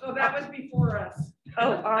 Oh, that was before us.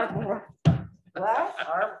 Oh, Arbora, What?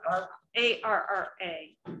 ARRA.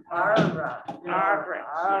 Arbra. Arbra,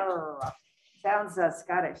 Arbra. Sounds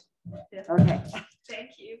Scottish. Yeah. Okay.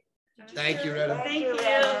 Thank you. Thank you, Retta. Thank you.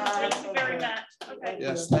 Retta. Thank you very much. Okay.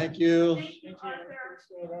 Yes, thank you. Thank you, Arthur.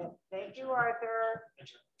 Appreciate it. Thank you, Arthur.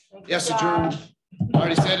 Thank you, Yes, Josh. adjourned. I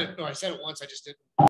already said it. No, I said it once. I just didn't.